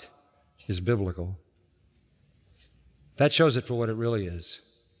 Sodomite is biblical. That shows it for what it really is,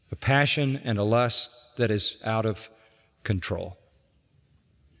 a passion and a lust that is out of control.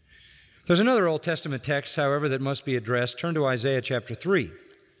 There's another Old Testament text, however, that must be addressed. Turn to Isaiah chapter 3.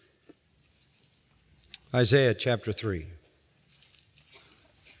 Isaiah chapter 3.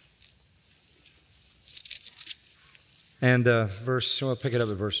 And we'll pick it up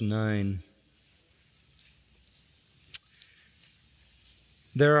at verse 9.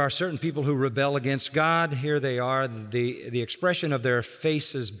 There are certain people who rebel against God. Here they are. The expression of their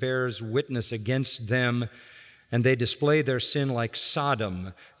faces bears witness against them, and they display their sin like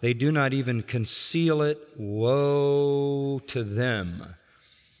Sodom. They do not even conceal it. Woe to them,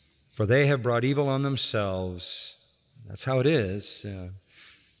 for they have brought evil on themselves. That's how it is.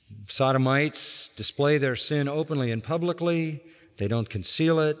 Sodomites display their sin openly and publicly. They don't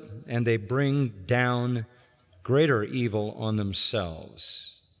conceal it, and they bring down greater evil on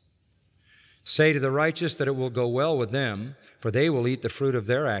themselves. Say to the righteous that it will go well with them, for they will eat the fruit of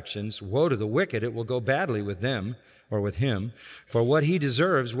their actions. Woe to the wicked, it will go badly with them, or with him, for what he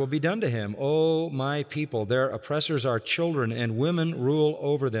deserves will be done to him. O my people, their oppressors are children, and women rule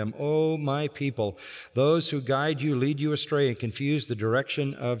over them. O my people, those who guide you lead you astray and confuse the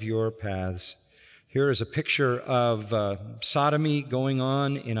direction of your paths. Here is a picture of sodomy going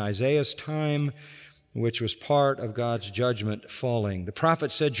on in Isaiah's time, which was part of God's judgment falling. The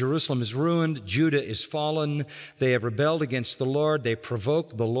prophet said, Jerusalem is ruined, Judah is fallen, they have rebelled against the Lord, they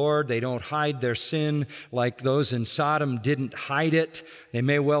provoke the Lord, they don't hide their sin like those in Sodom didn't hide it. They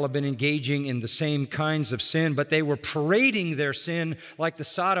may well have been engaging in the same kinds of sin, but they were parading their sin like the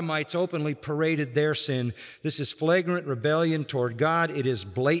Sodomites openly paraded their sin. This is flagrant rebellion toward God. It is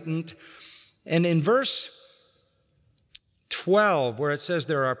blatant. And in verse 12, where it says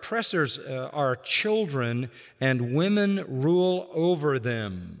their oppressors are children and women rule over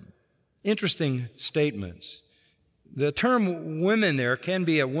them. Interesting statements. The term women there can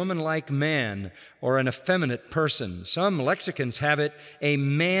be a woman-like man or an effeminate person. Some lexicons have it a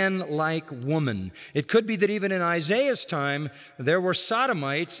man-like woman. It could be that even in Isaiah's time, there were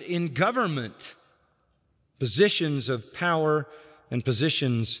sodomites in government, positions of power and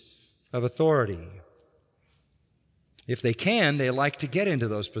positions of authority. If they can, they like to get into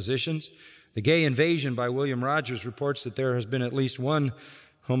those positions. The Gay Invasion by William Rogers reports that there has been at least one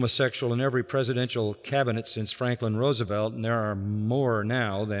homosexual in every presidential cabinet since Franklin Roosevelt, and there are more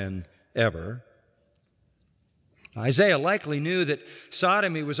now than ever. Isaiah likely knew that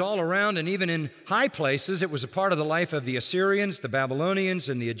sodomy was all around, and even in high places, it was a part of the life of the Assyrians, the Babylonians,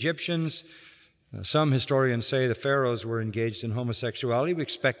 and the Egyptians. Some historians say the pharaohs were engaged in homosexuality. We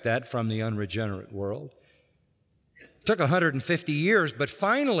expect that from the unregenerate world. It took 150 years, but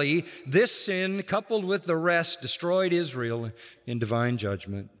finally, this sin, coupled with the rest, destroyed Israel in divine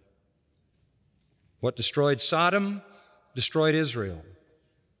judgment. What destroyed Sodom destroyed Israel.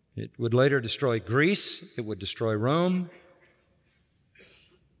 It would later destroy Greece, it would destroy Rome,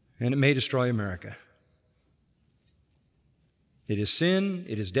 and it may destroy America. It is sin,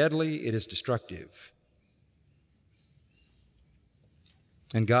 it is deadly, it is destructive.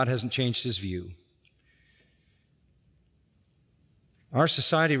 And God hasn't changed his view. Our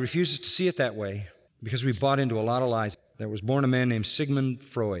society refuses to see it that way because we bought into a lot of lies. There was born a man named Sigmund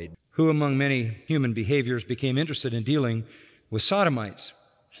Freud, who among many human behaviors became interested in dealing with sodomites.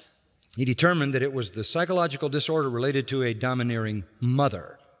 He determined that it was the psychological disorder related to a domineering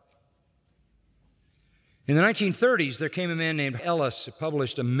mother. In the 1930s, there came a man named Ellis who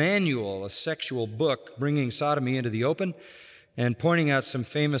published a manual, a sexual book, bringing sodomy into the open and pointing out some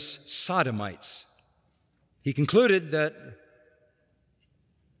famous sodomites. He concluded that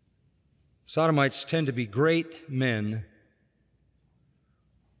sodomites tend to be great men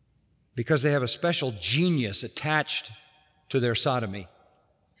because they have a special genius attached to their sodomy.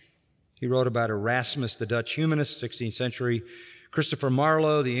 He wrote about Erasmus, the Dutch humanist, 16th century, Christopher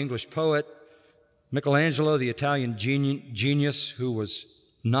Marlowe, the English poet, Michelangelo, the Italian genius who was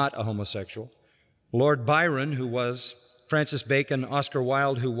not a homosexual, Lord Byron, who was, Francis Bacon, Oscar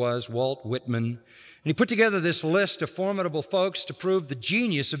Wilde, who was, Walt Whitman. And he put together this list of formidable folks to prove the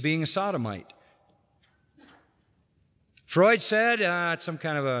genius of being a sodomite. Freud said it's some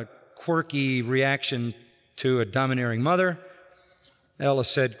kind of a quirky reaction to a domineering mother. Ellis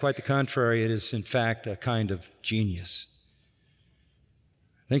said quite the contrary. It is, in fact, a kind of genius.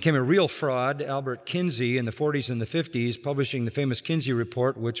 Then came a real fraud, Albert Kinsey, in the 40s and the 50s, publishing the famous Kinsey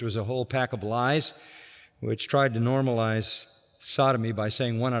Report, which was a whole pack of lies, which tried to normalize sodomy by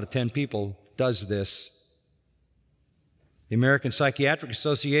saying 1 out of 10 people does this. The American Psychiatric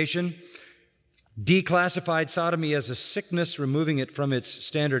Association declassified sodomy as a sickness, removing it from its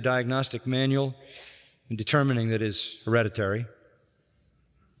standard diagnostic manual and determining that it is hereditary.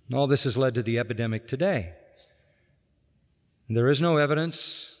 And all this has led to the epidemic today. There is no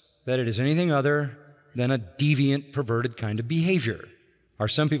evidence that it is anything other than a deviant, perverted kind of behavior. Are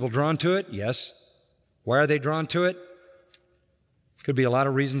some people drawn to it? Yes. Why are they drawn to it? Could be a lot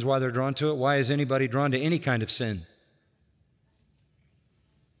of reasons why they're drawn to it. Why is anybody drawn to any kind of sin?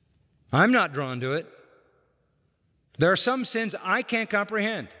 I'm not drawn to it. There are some sins I can't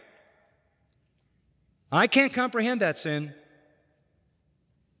comprehend. I can't comprehend that sin.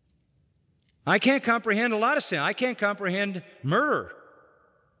 I can't comprehend a lot of sin. I can't comprehend murder.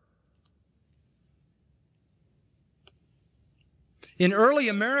 In early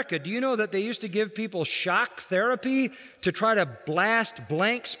America, do you know that they used to give people shock therapy to try to blast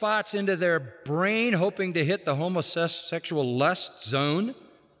blank spots into their brain, hoping to hit the homosexual lust zone?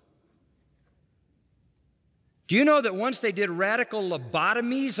 Do you know that once they did radical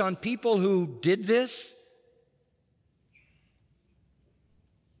lobotomies on people who did this?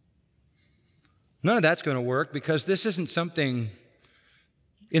 None of that's going to work because this isn't something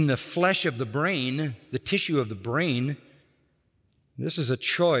in the flesh of the brain, the tissue of the brain. This is a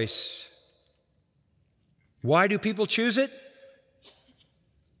choice. Why do people choose it?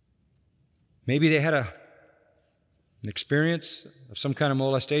 Maybe they had an experience of some kind of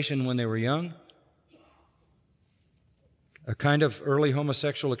molestation when they were young, a kind of early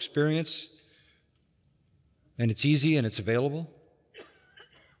homosexual experience, and it's easy and it's available.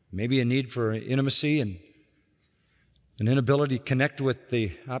 Maybe a need for intimacy and an inability to connect with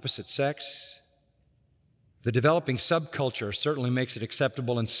the opposite sex. The developing subculture certainly makes it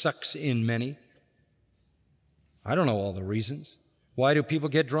acceptable and sucks in many. I don't know all the reasons. Why do people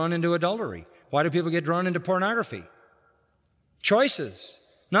get drawn into adultery? Why do people get drawn into pornography? Choices,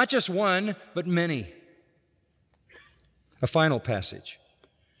 not just one, but many. A final passage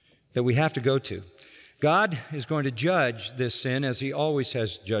that we have to go to. God is going to judge this sin as he always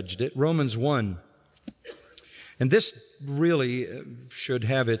has judged it. Romans 1. And this really should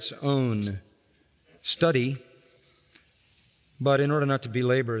have its own study. But in order not to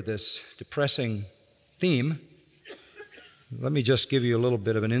belabor this depressing theme, let me just give you a little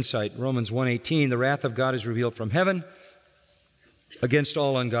bit of an insight. Romans 1:18, the wrath of God is revealed from heaven against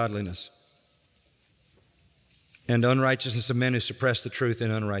all ungodliness and unrighteousness of men who suppress the truth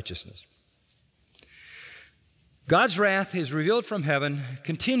in unrighteousness. God's wrath is revealed from heaven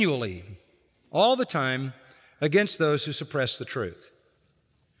continually, all the time, against those who suppress the truth.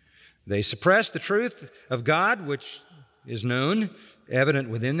 They suppress the truth of God, which is known, evident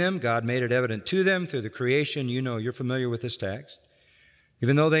within them. God made it evident to them through the creation. You know, you're familiar with this text.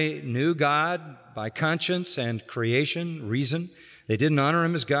 Even though they knew God by conscience and creation, reason, they didn't honor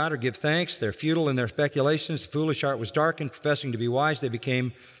him as God or give thanks. They're futile in their speculations. The foolish heart was darkened. Professing to be wise, they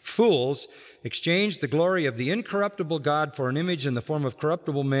became fools, exchanged the glory of the incorruptible God for an image in the form of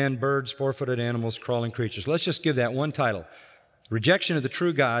corruptible man, birds, four-footed animals, crawling creatures. Let's just give that one title: Rejection of the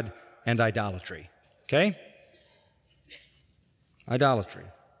True God and Idolatry. Okay? Idolatry.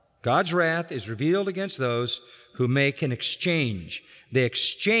 God's wrath is revealed against those who make an exchange. They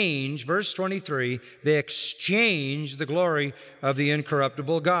exchange, verse 23, they exchange the glory of the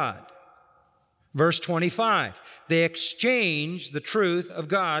incorruptible God. Verse 25, they exchange the truth of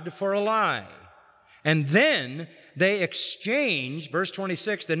God for a lie. And then they exchange, verse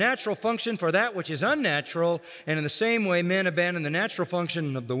 26, the natural function for that which is unnatural, and in the same way men abandon the natural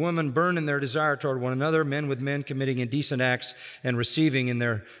function of the woman, burn in their desire toward one another, men with men committing indecent acts and receiving in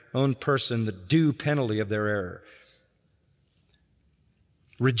their own person the due penalty of their error.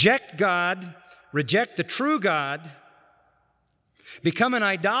 Reject God, reject the true God, become an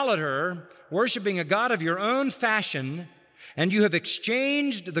idolater, worshiping a God of your own fashion, and you have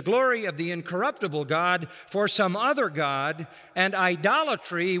exchanged the glory of the incorruptible God for some other God, and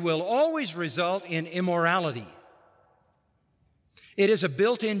idolatry will always result in immorality. It is a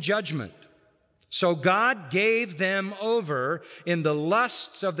built-in judgment. So God gave them over in the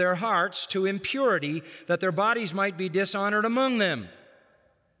lusts of their hearts to impurity, that their bodies might be dishonored among them.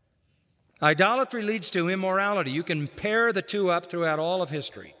 Idolatry leads to immorality. You can pair the two up throughout all of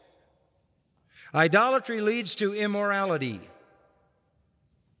history. Idolatry leads to immorality.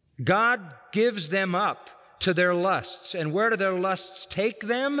 God gives them up to their lusts. And where do their lusts take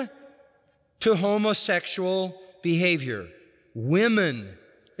them? To homosexual behavior. Women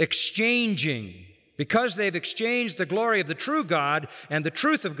exchanging. Because they've exchanged the glory of the true God and the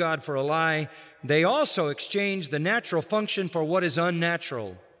truth of God for a lie, they also exchange the natural function for what is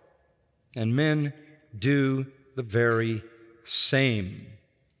unnatural. And men do the very same.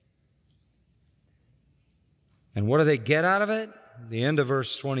 And what do they get out of it? The end of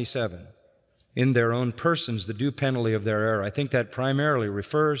verse 27. In their own persons, the due penalty of their error. I think that primarily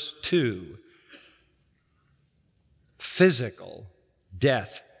refers to physical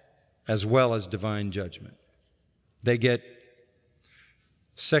death as well as divine judgment. They get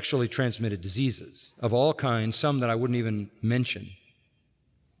sexually transmitted diseases of all kinds, some that I wouldn't even mention.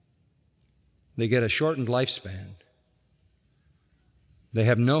 They get a shortened lifespan. They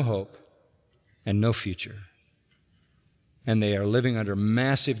have no hope and no future. And they are living under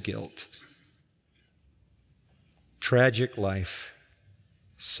massive guilt. Tragic life.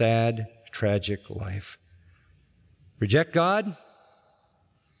 Sad, tragic life. Reject God.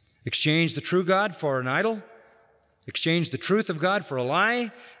 Exchange the true God for an idol. Exchange the truth of God for a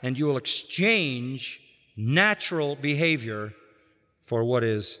lie. And you will exchange natural behavior for what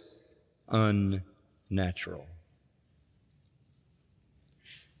is unnatural.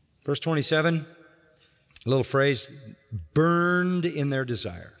 Verse 27, a little phrase, burned in their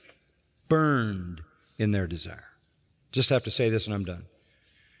desire. Burned in their desire. Just have to say this and I'm done.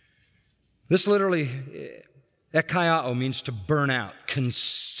 This literally, ekaiao, means to burn out,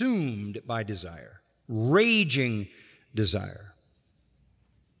 consumed by desire, raging desire.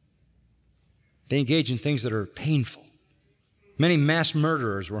 They engage in things that are painful. Many mass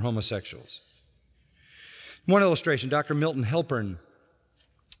murderers were homosexuals. One illustration, Dr. Milton Halpern,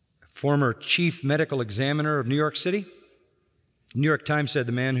 former chief medical examiner of New York City. The New York Times said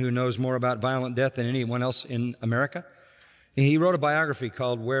the man who knows more about violent death than anyone else in America. He wrote a biography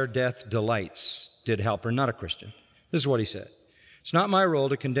called Where Death Delights, did Halpern, not a Christian. This is what he said. It's not my role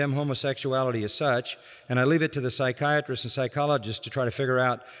to condemn homosexuality as such, and I leave it to the psychiatrists and psychologists to try to figure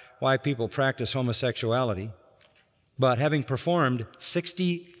out why people practice homosexuality. But having performed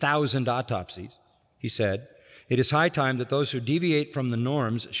 60,000 autopsies, he said, it is high time that those who deviate from the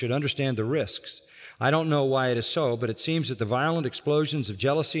norms should understand the risks. I don't know why it is so, but it seems that the violent explosions of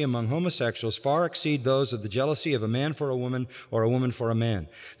jealousy among homosexuals far exceed those of the jealousy of a man for a woman or a woman for a man.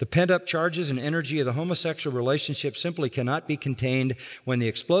 The pent-up charges and energy of the homosexual relationship simply cannot be contained. When the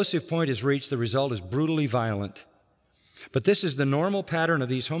explosive point is reached, the result is brutally violent. But this is the normal pattern of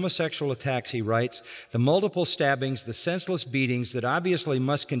these homosexual attacks, he writes, the multiple stabbings, the senseless beatings that obviously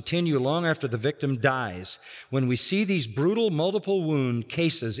must continue long after the victim dies. When we see these brutal multiple wound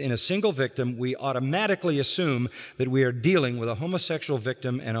cases in a single victim, we automatically assume that we are dealing with a homosexual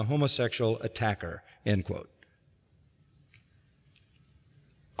victim and a homosexual attacker, end quote.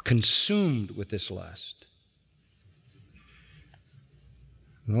 Consumed with this lust.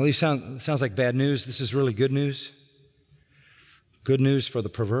 Well, these sounds like bad news. This is really good news. Good news for the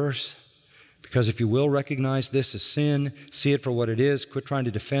perverse, because if you will recognize this as sin, see it for what it is, quit trying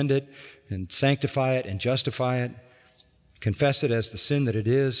to defend it and sanctify it and justify it, confess it as the sin that it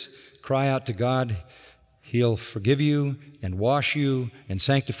is, cry out to God, He'll forgive you and wash you and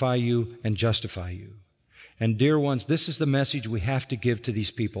sanctify you and justify you. And dear ones, this is the message we have to give to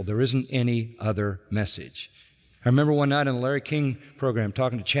these people. There isn't any other message. I remember one night on the Larry King program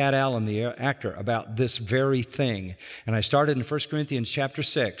talking to Chad Allen, the actor, about this very thing. And I started in 1 Corinthians chapter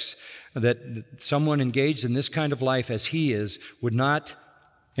 6, that someone engaged in this kind of life as he is would not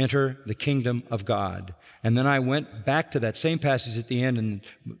enter the kingdom of God. And then I went back to that same passage at the end and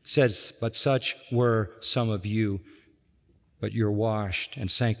says, but such were some of you, but you're washed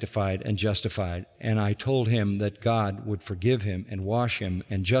and sanctified and justified. And I told him that God would forgive him and wash him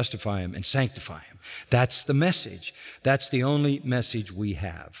and justify him and sanctify him. That's the message. That's the only message we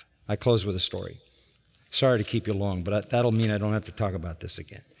have. I close with a story. Sorry to keep you long, but that'll mean I don't have to talk about this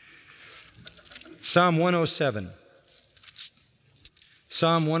again. Psalm 107.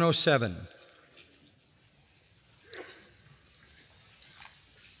 Psalm 107.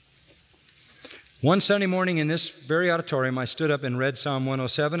 One Sunday morning in this very auditorium, I stood up and read Psalm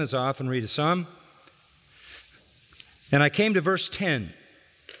 107, as I often read a psalm. And I came to verse 10.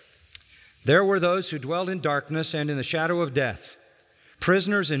 There were those who dwelled in darkness and in the shadow of death,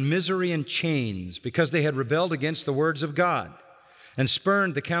 prisoners in misery and chains, because they had rebelled against the words of God and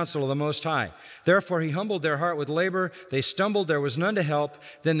spurned the counsel of the Most High. Therefore he humbled their heart with labor. They stumbled, there was none to help.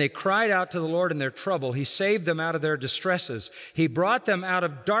 Then they cried out to the Lord in their trouble. He saved them out of their distresses. He brought them out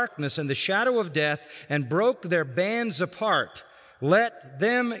of darkness and the shadow of death and broke their bands apart. Let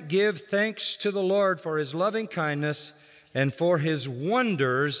them give thanks to the Lord for his loving kindness and for his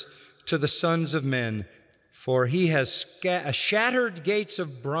wonders to the sons of men. For he has shattered gates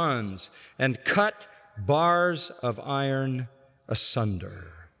of bronze and cut bars of iron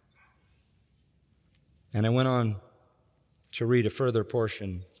asunder. And I went on to read a further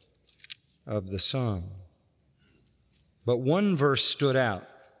portion of the psalm. But one verse stood out.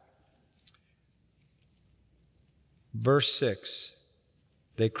 Verse 6,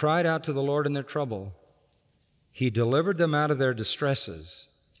 they cried out to the Lord in their trouble. He delivered them out of their distresses.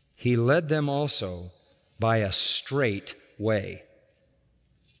 He led them also by a straight way.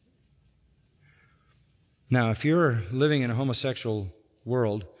 Now, if you're living in a homosexual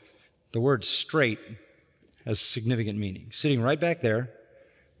world, the word straight has significant meaning. Sitting right back there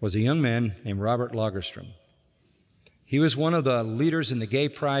was a young man named Robert Lagerstrom. He was one of the leaders in the Gay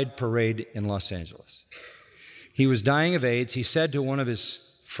Pride Parade in Los Angeles. He was dying of AIDS. He said to one of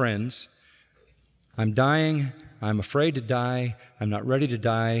his friends, I'm dying. I'm afraid to die. I'm not ready to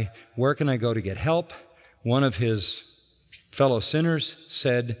die. Where can I go to get help? One of his fellow sinners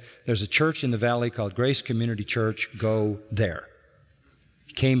said, there's a church in the valley called Grace Community Church. Go there.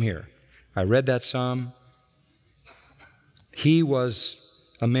 He came here. I read that psalm. He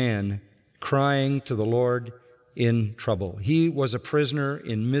was a man crying to the Lord in trouble. He was a prisoner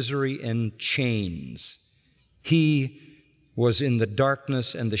in misery and chains. He was in the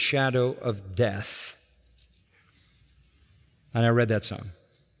darkness and the shadow of death. And I read that psalm.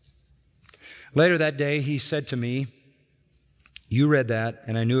 Later that day, he said to me, you read that,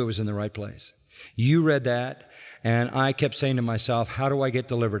 and I knew it was in the right place. You read that, and I kept saying to myself, how do I get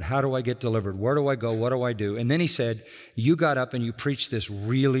delivered? How do I get delivered? Where do I go? What do I do? And then he said, you got up and you preached this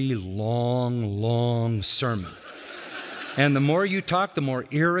really long sermon. And the more you talked, the more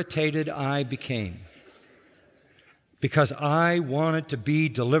irritated I became. Because I wanted to be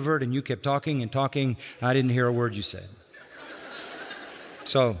delivered, and you kept talking and talking. I didn't hear a word you said.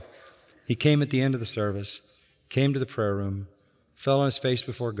 So he came at the end of the service, came to the prayer room, fell on his face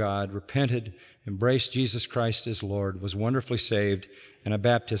before God, repented, embraced Jesus Christ as Lord, was wonderfully saved, and I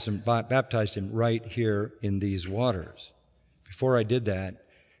baptized him right here in these waters. Before I did that,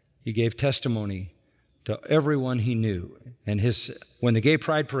 he gave testimony to everyone he knew. And when the gay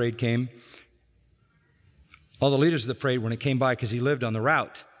pride parade came, all the leaders of the parade, when it came by, because he lived on the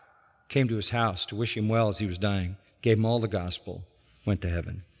route, came to his house to wish him well as he was dying, gave him all the gospel, went to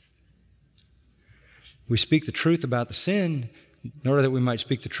heaven. We speak the truth about the sin in order that we might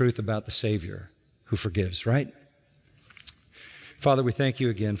speak the truth about the Savior who forgives, right? Father, we thank you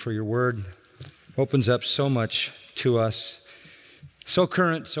again for your word. It opens up so much to us, so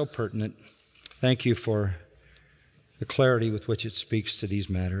current, so pertinent. Thank you for the clarity with which it speaks to these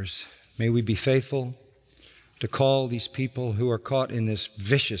matters. May we be faithful to call these people who are caught in this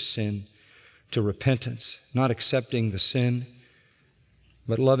vicious sin to repentance, not accepting the sin,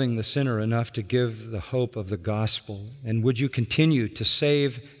 but loving the sinner enough to give the hope of the gospel. And would you continue to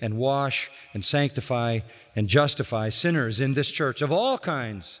save and wash and sanctify and justify sinners in this church of all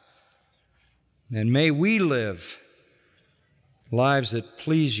kinds. And may we live lives that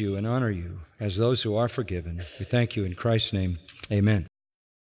please you and honor you as those who are forgiven. We thank you in Christ's name. Amen.